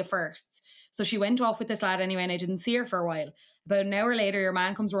was a night of firsts. So she went off with this lad anyway, and I didn't see her for a while. About an hour later, your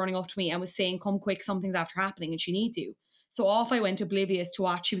man comes running up to me and was saying, come quick, something's after happening and she needs you. So off I went, oblivious to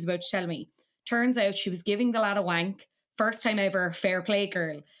what she was about to tell me. Turns out she was giving the lad a wank. First time ever, fair play,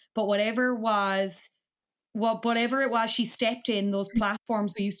 girl. But whatever it was, she stepped in those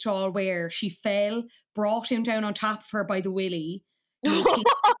platforms we used to all wear. She fell, brought him down on top of her by the willy.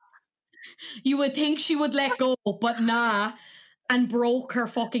 You would think she would let go, but nah, and broke her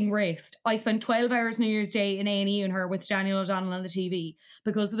fucking wrist. I spent 12 hours New Year's Day in A&E and her with Daniel O'Donnell on the TV.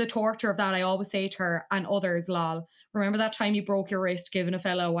 Because of the torture of that, I always say to her and others, lol, remember that time you broke your wrist giving a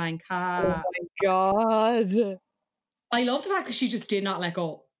fella a wank? Ha. Oh my God. I love the fact that she just did not let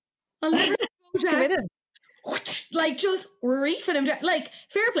go. I'll never go down. Like, just reefing him down. Like,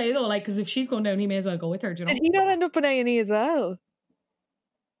 fair play though, like, because if she's going down, he may as well go with her, do you know? Did he not end up in A&E as well?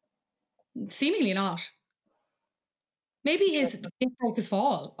 Seemingly not. Maybe his hip broke his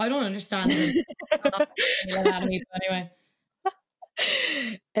fall. I don't understand him. Anyway.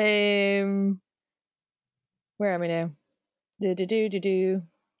 Where am I now?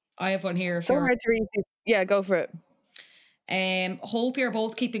 I have one here. So hard to read. Yeah, go for it. Hope you're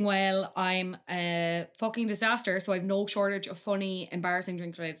both keeping well. I'm a fucking disaster, so I've no shortage of funny, embarrassing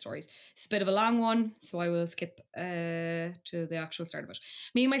drink-related stories. It's a bit of a long one, so I will skip to the actual start of it.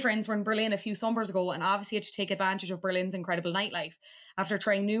 Me and my friends were in Berlin a few summers ago and obviously had to take advantage of Berlin's incredible nightlife. After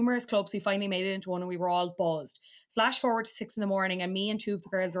trying numerous clubs, we finally made it into one and we were all buzzed. Flash forward to 6 a.m. and me and two of the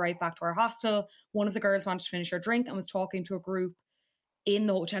girls arrived back to our hostel. One of the girls wanted to finish her drink and was talking to a group in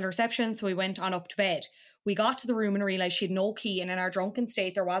the hotel reception, so we went on up to bed. We got to the room and realised she had no key, and in our drunken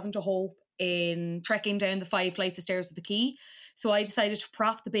state there wasn't a hope in trekking down the 5 flights of stairs with the key, so I decided to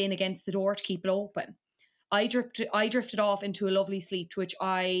prop the bin against the door to keep it open. I drifted off into a lovely sleep, to which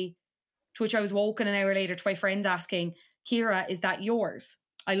I was woken an hour later to my friends asking, Ciara, is that yours?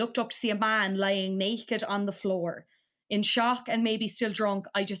 I looked up to see a man lying naked on the floor. In shock and maybe still drunk,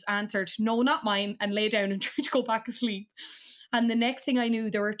 I just answered, no, not mine, and lay down and tried to go back asleep. And the next thing I knew,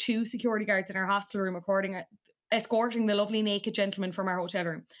 there were 2 security guards in our hostel room escorting the lovely naked gentleman from our hotel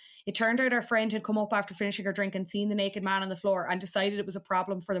room. It turned out our friend had come up after finishing her drink and seen the naked man on the floor and decided it was a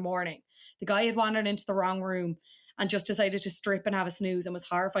problem for the morning. The guy had wandered into the wrong room and just decided to strip and have a snooze and was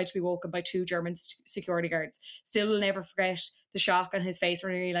horrified to be woken by 2 German security guards. Still will never forget the shock on his face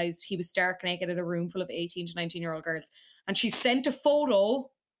when he realised he was stark naked in a room full of 18 to 19-year-old girls. And she sent a photo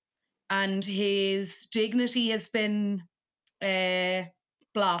and his dignity has been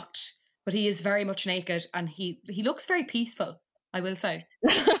blocked, but he is very much naked and he looks very peaceful, I will say.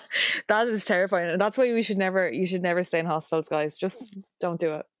 That is terrifying, and that's why you should never stay in hostels, guys. Just don't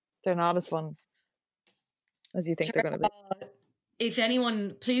do it. They're not as fun as you think they're going to be. If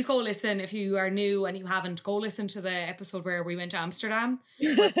anyone, please go listen. If you are new and you haven't, go listen to the episode where we went to Amsterdam,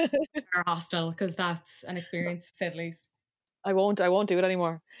 our hostel, because that's an experience to say the least. I won't do it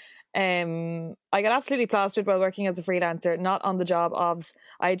anymore. I got absolutely plastered while working as a freelancer, not on the job obs.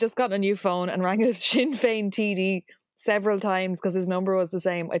 I had just gotten a new phone and rang a Sinn Féin TD several times because his number was the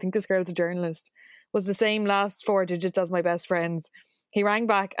same. I think this girl's a journalist. Was the same last 4 digits as my best friend's. He rang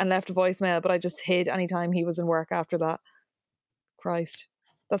back and left a voicemail, but I just hid any time he was in work after that. Christ,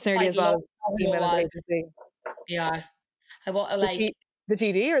 that's nearly as bad as email agency. Yeah, I want like the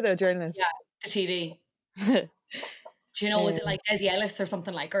TD or the journalist. Yeah, the TD. Do you know, is it like Desi Ellis or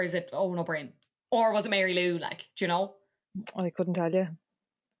something like, or is it Owen O'Brien? Or was it Mary Lou, like, do you know? I couldn't tell you.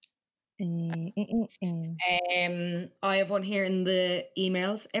 I have one here in the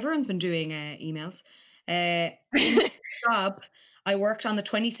emails. Everyone's been doing emails. Job, I worked on the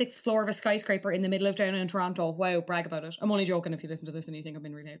 26th floor of a skyscraper in the middle of downtown Toronto. Wow, brag about it. I'm only joking if you listen to this and you think I've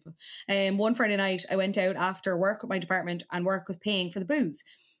been really hateful. One Friday night, I went out after work with my department and work was paying for the booze.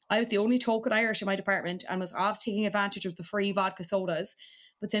 I was the only token Irish in my department and was off taking advantage of the free vodka sodas.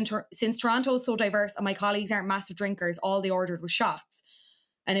 But since Toronto is so diverse and my colleagues aren't massive drinkers, all they ordered was shots.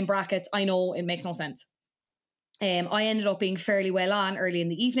 And in brackets, I know it makes no sense. I ended up being fairly well on early in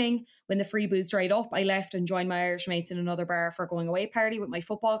the evening. When the free booze dried up, I left and joined my Irish mates in another bar for a going away party with my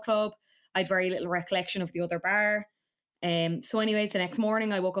football club. I had very little recollection of the other bar. So anyways, the next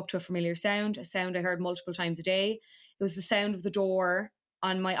morning I woke up to a familiar sound, a sound I heard multiple times a day. It was the sound of the door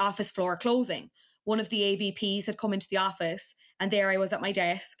on my office floor closing. One of the AVPs had come into the office and there I was at my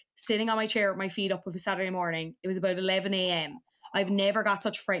desk, sitting on my chair with my feet up of a Saturday morning. It was about 11 a.m. I've never got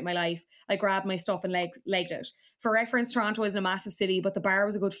such a fright in my life. I grabbed my stuff and legged it. For reference, Toronto isn't a massive city, but the bar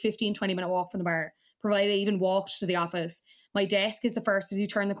was a good 15-20 minute walk from the bar, provided I even walked to the office. My desk is the first as you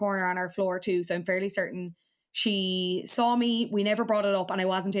turn the corner on our floor too, so I'm fairly certain she saw me. We never brought it up and I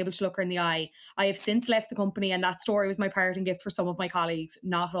wasn't able to look her in the eye. I have since left the company and that story was my parting gift for some of my colleagues,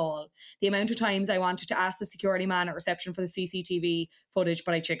 not all. The amount of times I wanted to ask the security man at reception for the CCTV footage,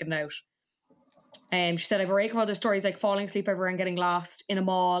 but I chickened out. She said, I have a rake of other stories like falling asleep everywhere and getting lost in a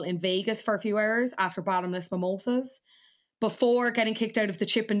mall in Vegas for a few hours after bottomless mimosas, before getting kicked out of the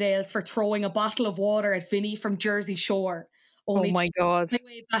Chippendales for throwing a bottle of water at Vinny from Jersey Shore. Only oh my God. My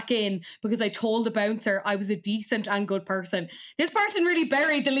way back in because I told the bouncer I was a decent and good person. This person really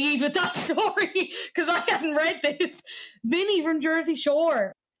buried the lead with that story because I hadn't read this. Vinny from Jersey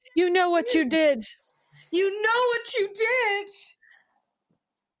Shore. You know what you did. You know what you did.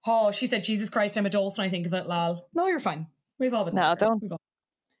 Oh, she said, Jesus Christ, I'm a dolt when I think of it, lol. No, you're fine. We've all been there. Don't.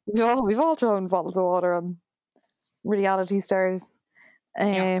 We've all thrown bottles of water on reality stars.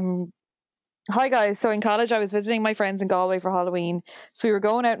 Hi guys, so in college I was visiting my friends in Galway for Halloween, so we were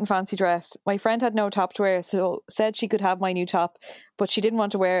going out in fancy dress. My friend had no top to wear, so said she could have my new top, but she didn't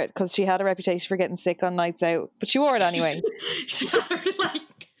want to wear it because she had a reputation for getting sick on nights out, but she wore it anyway. She had her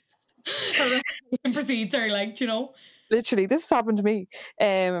reputation proceeds her, like, you know. Literally, this has happened to me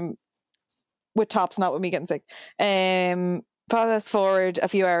with tops, not with me getting sick. Fast forward a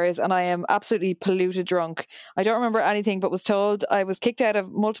few hours and I am absolutely polluted drunk. I don't remember anything, but was told I was kicked out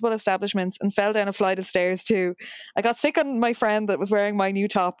of multiple establishments and fell down a flight of stairs too. I got sick on my friend that was wearing my new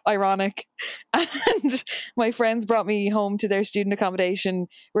top, ironic. And my friends brought me home to their student accommodation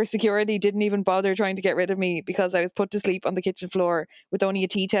where security didn't even bother trying to get rid of me because I was put to sleep on the kitchen floor with only a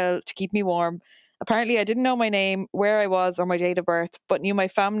tea towel to keep me warm. Apparently I didn't know my name, where I was, or my date of birth, but knew my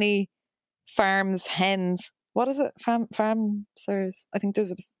family farms hens. What is it? Farm sirs. I think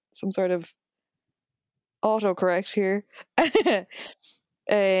there's some sort of autocorrect here.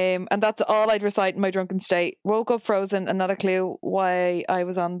 And that's all I'd recite in my drunken state. Woke up frozen and not a clue why I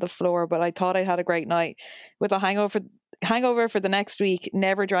was on the floor, but I thought I'd had a great night. With a hangover for the next week,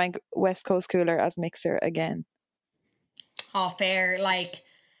 never drank West Coast Cooler as mixer again. Oh, fair. Like,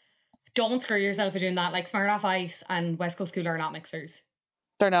 don't screw yourself for doing that. Like, Smirnoff Ice and West Coast Cooler are not mixers.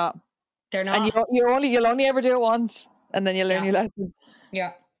 They're not. They're not. And you'll only ever do it once, and then you learn your lesson.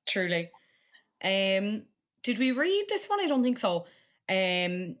 Yeah, truly. Did we read this one? I don't think so.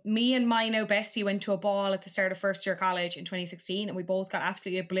 Me and my now bestie went to a ball at the start of first year college in 2016, and we both got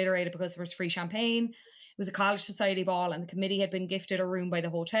absolutely obliterated because there was free champagne. It was a college society ball, and the committee had been gifted a room by the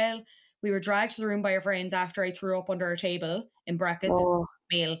hotel. We were dragged to the room by our friends after I threw up under our table, in brackets,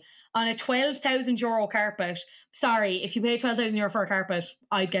 meal, on a €12,000 carpet. Sorry, if you pay €12,000 for a carpet,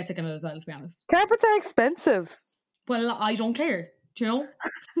 I'd get sick of it as well, to be honest. Carpets are expensive. Well, I don't care. Do you know?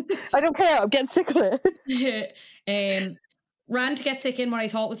 I don't care. I'm getting sick of it. Ran to get sick in what I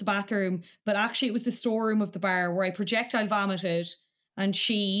thought was the bathroom, but actually it was the storeroom of the bar where I projectile vomited, and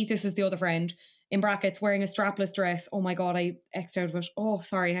this is the other friend, in brackets, wearing a strapless dress. Oh my God, I X'd out of it. Oh,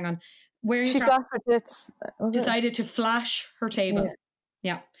 sorry, hang on. She flashed her tits. Decided to flash her table.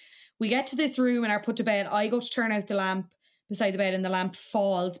 Yeah. We get to this room and are put to bed. I go to turn out the lamp beside the bed and the lamp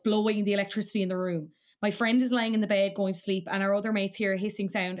falls, blowing the electricity in the room. My friend is lying in the bed going to sleep and our other mates hear a hissing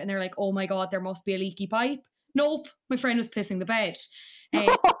sound and they're like, oh my God, there must be a leaky pipe. Nope, my friend was pissing the bed.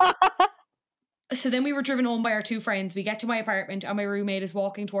 So then we were driven home by our two friends. We get to my apartment and my roommate is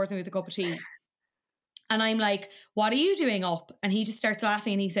walking towards me with a cup of tea. And I'm like, what are you doing up? And he just starts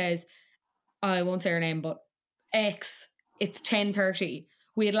laughing and he says, I won't say her name, but it's 10:30.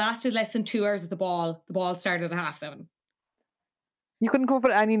 We had lasted less than 2 hours at the ball. The ball started at 7:30. You couldn't come up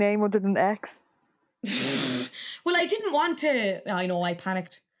with any name other than X. Well, I didn't want to. I know, I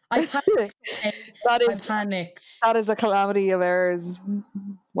panicked. I panicked. That is a calamity of errors.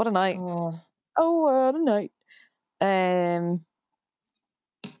 What a night. Oh, what a night.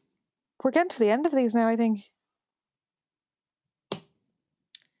 We're getting to the end of these now, I think.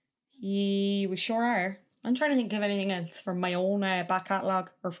 we sure are. I'm trying to think of anything else from my own back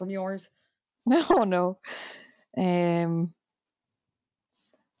catalogue or from yours. No. Oh,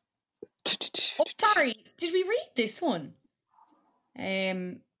 sorry. Did we read this one?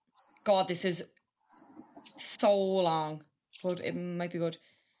 God, this is so long, but it might be good.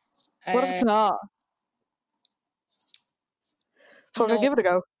 What if it's not? So give it a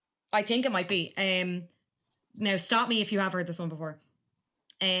go. I think it might be. Now stop me if you have heard this one before.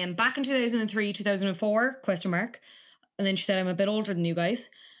 Back in 2003, 2004, ? And then she said, I'm a bit older than you guys.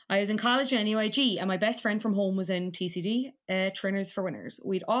 I was in college in NUIG and my best friend from home was in TCD, Trainers for Winners.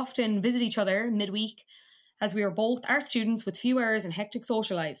 We'd often visit each other midweek as we were both art students with few hours and hectic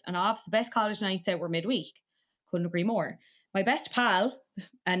social lives, and the best college nights out were midweek. Couldn't agree more. My best pal,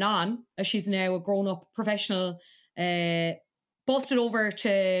 Anon, as she's now a grown-up professional, busted over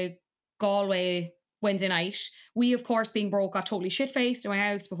to Galway Wednesday night. We, of course, being broke, got totally shit-faced in my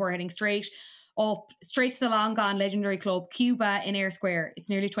house before heading straight to the long-gone legendary club, Cuba in Ayr Square. It's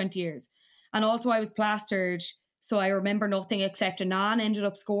nearly 20 years. And also I was plastered, so I remember nothing except Anon ended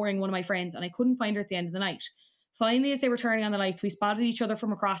up scoring one of my friends and I couldn't find her at the end of the night. Finally, as they were turning on the lights, we spotted each other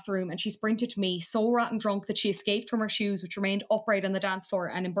from across the room and she sprinted to me, so rotten drunk that she escaped from her shoes, which remained upright on the dance floor,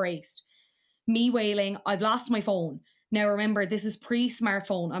 and embraced me, wailing, I've lost my phone. Now remember, this is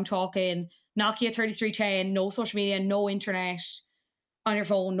pre-smartphone. I'm talking Nokia 3310, no social media, no internet on your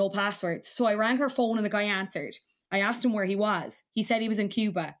phone, no passwords. So I rang her phone and the guy answered. I asked him where he was. He said he was in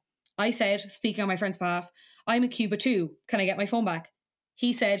Cuba. I said, speaking on my friend's behalf, I'm in Cuba too. Can I get my phone back?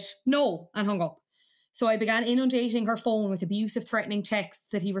 He said, no, and hung up. So I began inundating her phone with abusive, threatening texts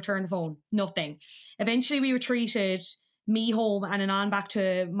that he returned the phone. Nothing. Eventually we retreated, me home and Anon back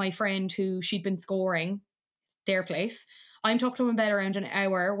to my friend who she'd been scoring, their place. I'm talking to him in bed around an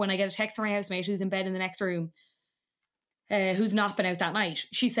hour when I get a text from my housemate who's in bed in the next room, who's not been out that night.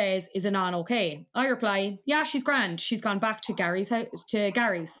 She says, is Anon okay? I reply, yeah, she's grand. She's gone back to Gary's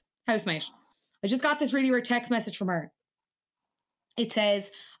housemate. I just got this really weird text message from her. It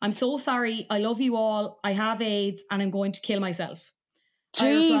says, I'm so sorry. I love you all. I have AIDS and I'm going to kill myself.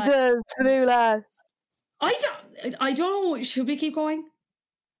 Jesus, Lula. I don't know. Should we keep going?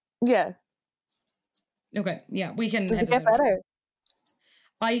 Yeah. Okay. Yeah, we can. Does it get better?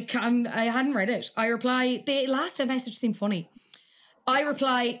 I hadn't read it. I reply, the last message seemed funny. I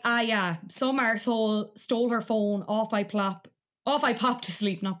reply, yeah, some arsehole stole her phone, off I popped to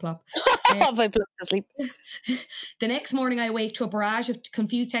sleep, not plop. Off I plopped to sleep. The next morning I wake to a barrage of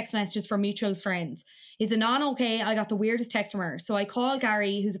confused text messages from mutual friends. Is Anon okay? I got the weirdest text from her. So I call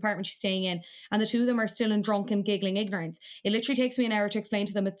Gary, whose apartment she's staying in, and the two of them are still in drunken, giggling ignorance. It literally takes me an hour to explain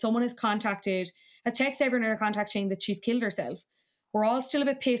to them that someone has texted everyone in her contact saying that she's killed herself. We're all still a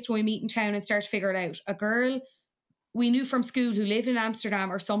bit pissed when we meet in town and start to figure it out. A girl we knew from school who lived in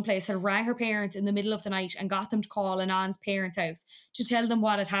Amsterdam or someplace had rang her parents in the middle of the night and got them to call Anon's parents' house to tell them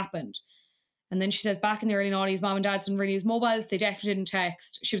what had happened. And then she says, back in the early noughties, mom and dad didn't really use mobiles. They definitely didn't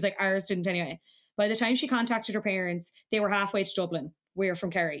text. She was like, ours didn't anyway. By the time she contacted her parents, they were halfway to Dublin. We're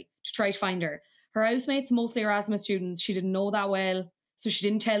from Kerry, to try to find her. Her housemates, mostly Erasmus students, she didn't know that well. So she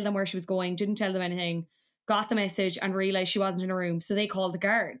didn't tell them where she was going, didn't tell them anything, got the message and realised she wasn't in her room. So they called the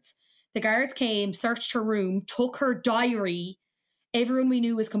guards. The guards came, searched her room, took her diary. Everyone we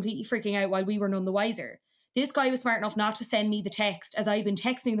knew was completely freaking out while we were none the wiser. This guy was smart enough not to send me the text as I'd been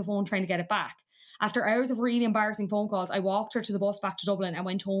texting the phone trying to get it back. After hours of really embarrassing phone calls, I walked her to the bus back to Dublin and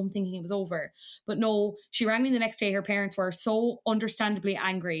went home thinking it was over. But no, she rang me the next day. Her parents were so understandably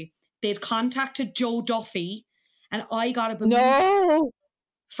angry. They'd contacted Joe Duffy and I got a bemused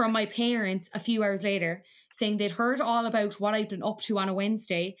from my parents a few hours later saying they'd heard all about what I'd been up to on a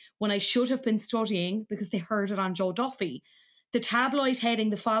Wednesday when I should have been studying because they heard it on Joe Duffy. The tabloid heading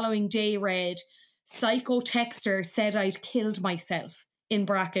the following day read, "Psycho texter said I'd killed myself," in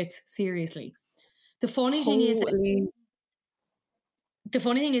brackets, seriously. The funny thing is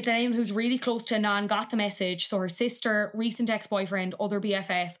that anyone who's really close to Anon got the message, so her sister, recent ex-boyfriend, other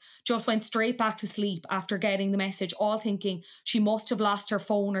BFF, just went straight back to sleep after getting the message, all thinking she must have lost her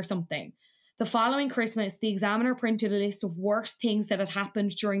phone or something. The following Christmas, the Examiner printed a list of worst things that had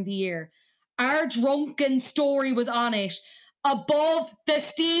happened during the year. Our drunken story was on it. Above the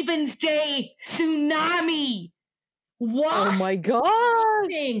Stephen's Day tsunami. What? Oh my God.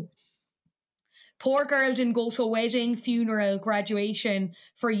 Poor girl didn't go to a wedding, funeral, graduation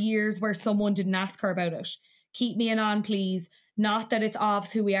for years where someone didn't ask her about it. Keep me in on, please. Not that it's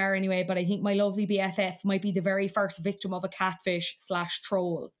obvious who we are anyway, but I think my lovely BFF might be the very first victim of a catfish /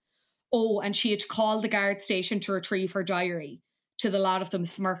 troll. Oh, and she had to call the guard station to retrieve her diary, to the lot of them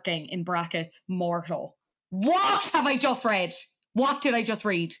smirking, in brackets, mortal. What have I just read? What did I just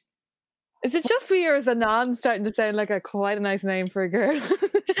read? Is it just me, or is Anon starting to sound like quite a nice name for a girl?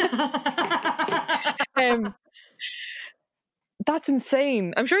 That's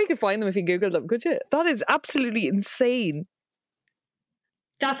insane. I'm sure you could find them if you Googled them, could you? That is absolutely insane.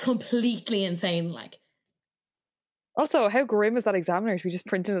 That's completely insane, like. Also, how grim is that examiner to be just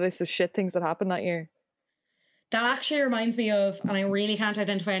printing a list of shit things that happened that year? That actually reminds me of, and I really can't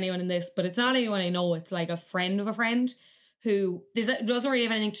identify anyone in this, but it's not anyone I know, it's like a friend of a friend who, this doesn't really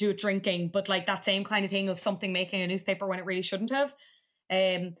have anything to do with drinking, but like that same kind of thing of something making a newspaper when it really shouldn't have.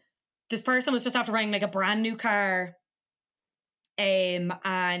 This person was just after buying like a brand new car,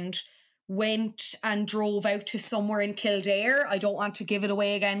 and went and drove out to somewhere in Kildare. I don't want to give it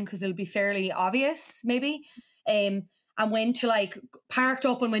away again because it'll be fairly obvious, maybe. And went to like, parked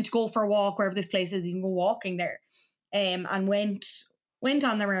up and went to go for a walk wherever this place is. You can go walking there. And went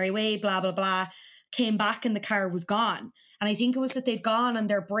on their merry way, blah, blah, blah. Came back and the car was gone. And I think it was that they'd gone on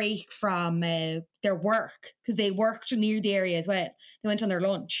their break from their work, because they worked near the area as well. They went on their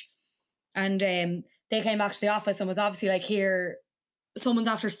lunch. And they came back to the office and was obviously like, here, someone's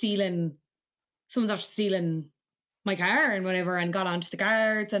after stealing my car and whatever, and got onto the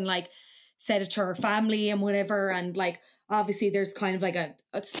guards and like said it to her family and whatever. And like, obviously there's kind of like a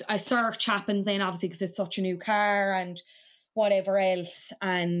search happens then, obviously, because it's such a new car and whatever else.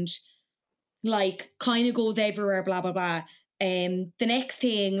 And like kind of goes everywhere, blah, blah, blah. The next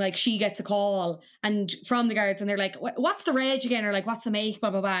thing, like, she gets a call and from the guards, and they're like, what's the reg again? Or like, what's the make, blah,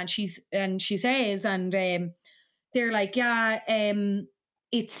 blah, blah. And she says, and they're like, yeah,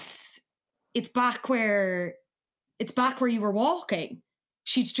 it's back where you were walking.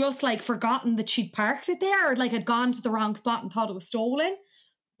 She'd just like forgotten that she'd parked it there, or like had gone to the wrong spot and thought it was stolen.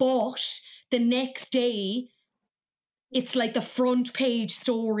 But the next day, it's like the front page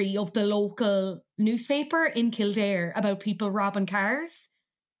story of the local newspaper in Kildare about people robbing cars,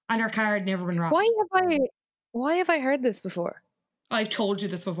 and her car had never been robbed. Why have I heard this before? I've told you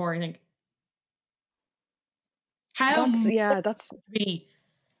this before, I think. That's me.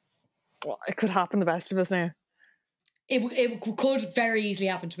 Well, it could happen to the best of us now. It could very easily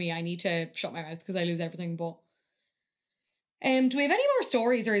happen to me. I need to shut my mouth because I lose everything. But do we have any more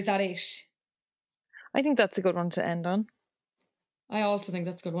stories, or is that it? I think that's a good one to end on. I also think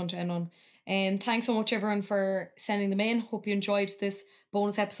that's a good one to end on. Thanks so much, everyone, for sending them in. Hope you enjoyed this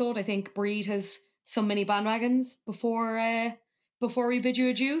bonus episode. I think Breed has so many bandwagons before we bid you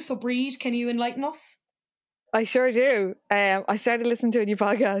adieu. So, Breed, can you enlighten us? I sure do. I started listening to a new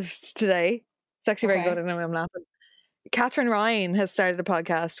podcast today. It's actually very good. I know I'm laughing. Catherine Ryan has started a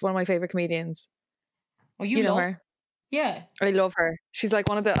podcast. One of my favourite comedians. Oh, you know her? Yeah. I love her. She's like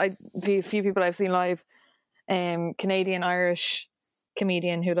one of the few people I've seen live. Canadian-Irish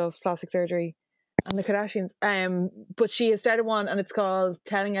comedian who loves plastic surgery and the Kardashians. But she has started one and it's called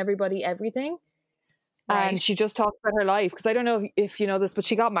Telling Everybody Everything. Right. And she just talks about her life. Because I don't know if you know this, but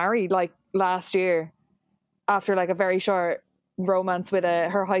she got married like last year after like a very short romance with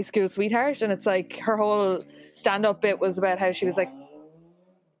her high school sweetheart. And it's like her whole stand-up bit was about how she was like,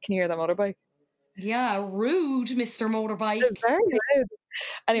 can you hear that motorbike? Yeah, rude, Mr. Motorbike. It's very loud.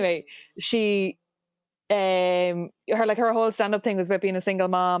 Anyway, she her whole stand-up thing was about being a single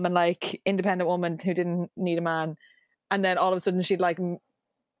mom and like independent woman who didn't need a man, and then all of a sudden she'd like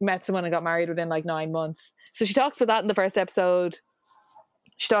met someone and got married within like 9 months. So she talks about that in the first episode.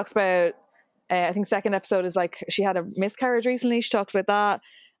 She talks about I think second episode is like she had a miscarriage recently. She talks about that.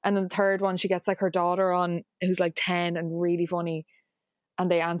 And then the third one, she gets like her daughter on who's like 10 and really funny, and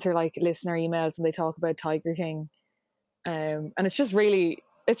they answer like listener emails and they talk about Tiger King, and it's just really,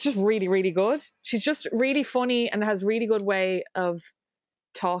 really good. She's just really funny and has really good way of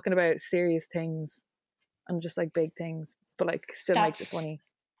talking about serious things and just like big things, but like still makes it funny.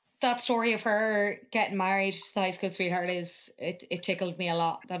 That story of her getting married to the high school sweetheart it tickled me a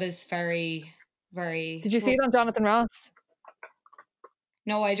lot. That is very, very... Did you see it on Jonathan Ross?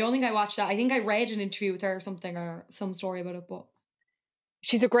 No, I don't think I watched that. I think I read an interview with her or something, or some story about it, but...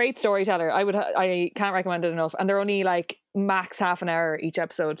 She's a great storyteller. I can't recommend it enough. And they're only like max half an hour each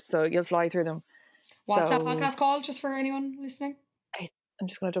episode, so you'll fly through them. What's that podcast called, just for anyone listening? I'm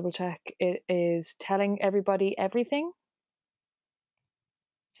just going to double check. It is Telling Everybody Everything.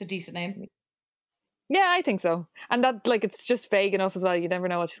 It's a decent name. Yeah, I think so. And that, like, it's just vague enough as well. You never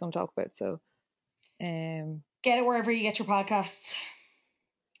know what she's going to talk about. So Get it wherever you get your podcasts.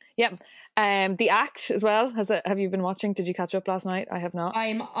 Yep. The Act as well. Have you been watching? Did you catch up last night? I have not.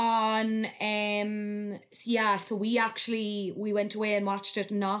 I'm on so we went away and watched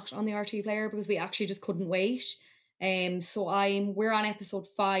it not on the RT player because we actually just couldn't wait. So we're on episode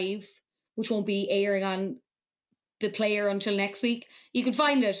 5, which won't be airing on the player until next week. You can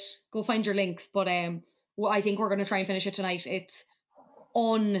find it, go find your links, but I think we're going to try and finish it tonight. It's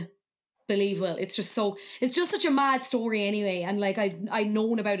unbelievable. It's just such a mad story anyway, and like I've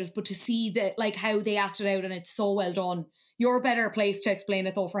known about it, but to see that like how they acted out, and it's so well done. You're a better place to explain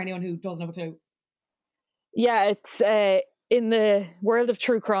it though for anyone who doesn't have a clue. Yeah, it's in the world of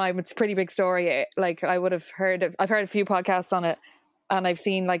true crime, it's a pretty big story. Like I've heard a few podcasts on it, and I've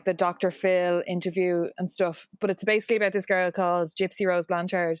seen like the Dr. Phil interview and stuff, but it's basically about this girl called Gypsy Rose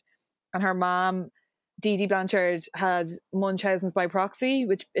Blanchard, and her mom, Dee Dee Blanchard, had Munchausen's by proxy,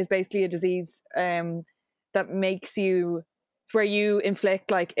 which is basically a disease that makes you, where you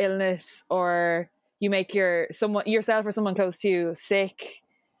inflict like illness, or you make yourself or someone close to you sick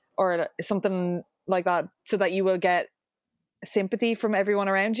or something like that, so that you will get sympathy from everyone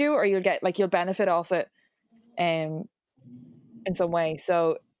around you, or you'll benefit off it in some way.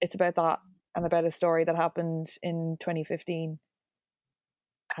 So it's about that, and about a story that happened in 2015,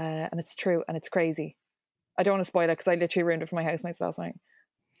 and it's true and it's crazy. I don't want to spoil it because I literally ruined it for my housemates last night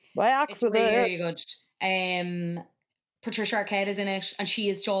by accident. It's really, really good. Patricia Arquette is in it, and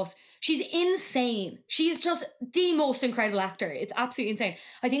she's insane. She is just the most incredible actor. It's absolutely insane.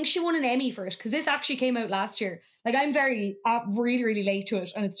 I think she won an Emmy for it because this actually came out last year. Like, I'm very really, really late to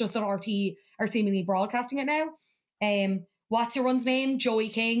it, and it's just that RT are seemingly broadcasting it now. What's your one's name? Joey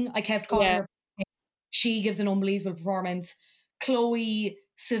King. I kept calling her. She gives an unbelievable performance. Chloe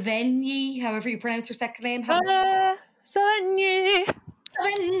Sevigny, however you pronounce her second name. Sevigny.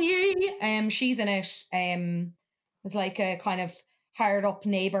 She's in it. It's like a kind of hard up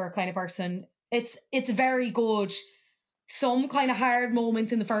neighbor kind of person. It's very good. Some kind of hard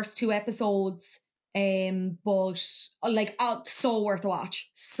moments in the first 2 episodes, but like so worth a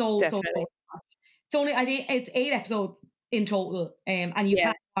watch. So worth a watch. It's only, I think it's 8 episodes in total, and you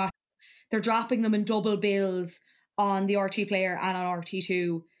can't watch. They're dropping them in double bills on the RT player and on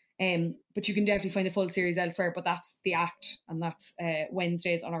RT2, but you can definitely find the full series elsewhere. But that's The Act, and that's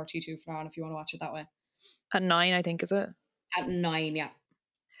Wednesdays on RT2 from now on if you want to watch it that way. At 9, I think, is it? At 9, yeah.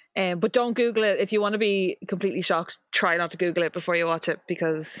 But don't Google it. If you want to be completely shocked, try not to Google it before you watch it,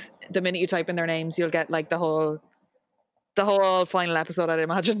 because the minute you type in their names, you'll get like the whole final episode, I'd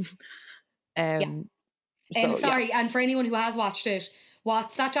imagine. Sorry, and for anyone who has watched it,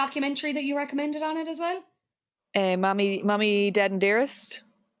 what's that documentary that you recommended on it as well? Mommy Dead and Dearest.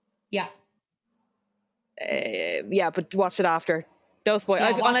 Yeah. But watch it after. No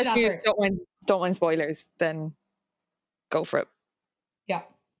spoilers. Unless you don't mind spoilers, then go for it. Yeah.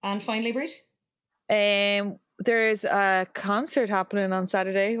 And finally, Brit? There's a concert happening on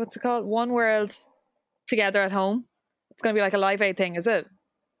Saturday. What's it called? One World Together at Home. It's going to be like a Live Aid thing, is it?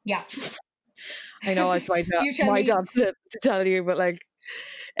 Yeah. I know it's my job to tell you, but like,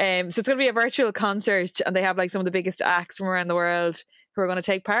 so it's going to be a virtual concert, and they have like some of the biggest acts from around the world who are going to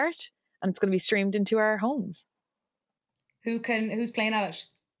take part, and it's going to be streamed into our homes. Who's playing at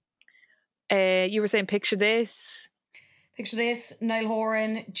it? You were saying Picture This. Picture This, Niall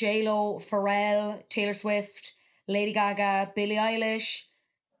Horan, J-Lo, Pharrell, Taylor Swift, Lady Gaga, Billie Eilish,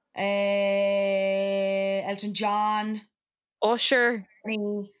 Elton John, Usher,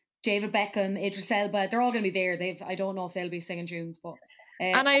 David Beckham, Idris Elba. They're all going to be there. I don't know if they'll be singing tunes, but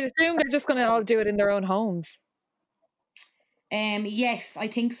and I assume they're just going to all do it in their own homes. Yes, I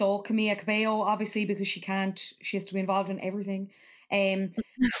think so. Camila Cabello, obviously, because she has to be involved in everything.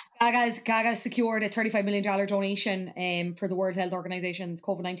 Gaga secured a $35 million donation for the World Health Organization's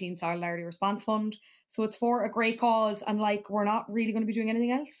COVID-19 Solidarity Response Fund. So it's for a great cause, and like, we're not really going to be doing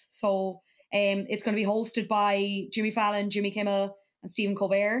anything else. So it's going to be hosted by Jimmy Fallon, Jimmy Kimmel, and Stephen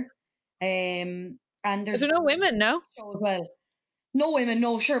Colbert. And there's no women, no? As well. No women,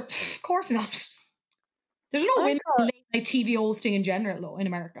 no, sure. Of course not. There's no women in late night TV hosting in general, though, in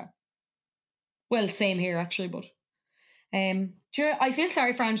America. Well, same here, actually, but I feel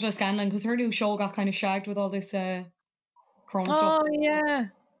sorry for Angela Scanlon because her new show got kind of shagged with all this corona stuff. Oh, yeah.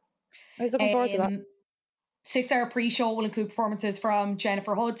 I was looking forward to that. 6-hour pre-show will include performances from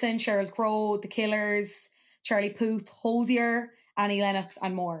Jennifer Hudson, Sheryl Crow, The Killers, Charlie Puth, Hozier, Annie Lennox,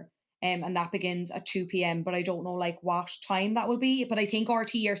 and more. And that begins at 2 p.m. But I don't know like what time that will be. But I think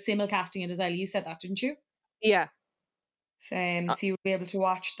RT are simulcasting it as well. You said that, didn't you? Yeah. So you'll be able to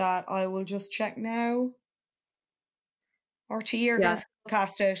watch that. I will just check now. RT are going to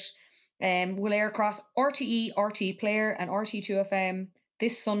simulcast it. Will air across RTE, RTE Player and RT2FM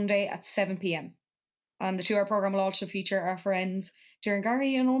this Sunday at 7 p.m. And the 2-hour programme will also feature our friends Darren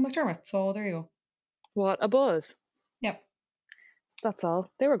Garney and Owen McDermott. So there you go. What a buzz. Yep. That's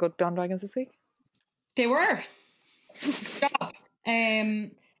all. They were good bandwagons this week. They were. Good job.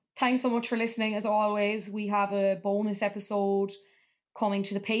 Thanks so much for listening. As always, we have a bonus episode coming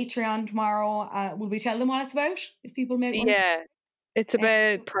to the Patreon tomorrow. Will we tell them what it's about? If people may want it's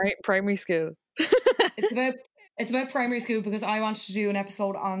about primary school. It's about primary school because I wanted to do an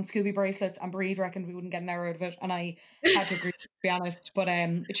episode on Scooby bracelets and Breed reckoned we wouldn't get an hour out of it, and I had to agree, to be honest. But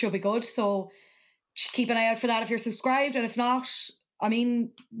it should be good. So keep an eye out for that if you're subscribed, and if not, I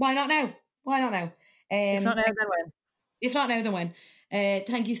mean, why not now? If not now, then when? If not now, then when?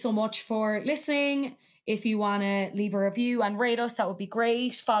 Thank you so much for listening. If you want to leave a review and rate us, that would be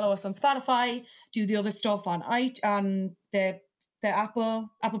great. Follow us on Spotify. Do the other stuff on the Apple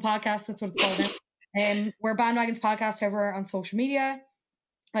Podcast. That's what it's called now. We're Bandwagons Podcast everywhere on social media.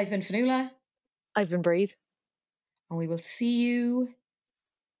 I've been Fionnuala. I've been Breed. And we will see you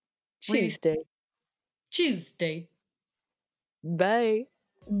Tuesday. Bye.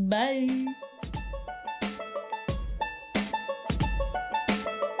 Bye.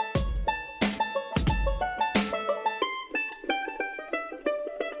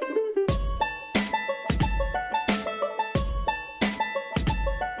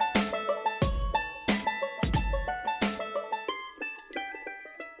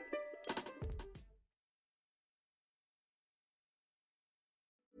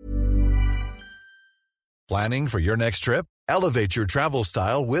 Planning for your next trip? Elevate your travel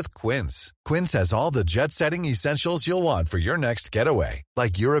style with Quince. Quince has all the jet-setting essentials you'll want for your next getaway,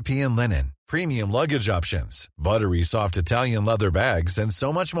 like European linen, premium luggage options, buttery soft Italian leather bags, and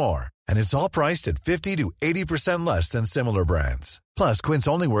so much more. And it's all priced at 50 to 80% less than similar brands. Plus, Quince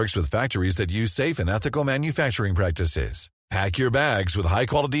only works with factories that use safe and ethical manufacturing practices. Pack your bags with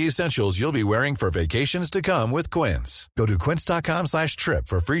high-quality essentials you'll be wearing for vacations to come with Quince. Go to quince.com/trip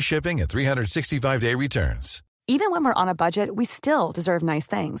for free shipping and 365-day returns. Even when we're on a budget, we still deserve nice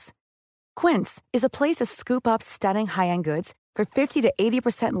things. Quince is a place to scoop up stunning high-end goods for 50 to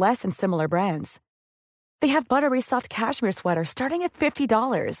 80% less than similar brands. They have buttery soft cashmere sweaters starting at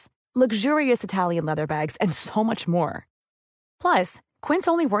 $50, luxurious Italian leather bags, and so much more. Plus, Quince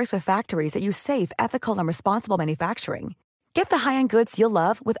only works with factories that use safe, ethical, and responsible manufacturing. Get the high-end goods you'll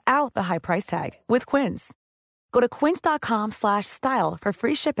love without the high price tag with Quince. Go to quince.com/style for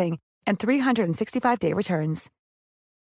free shipping and 365-day returns.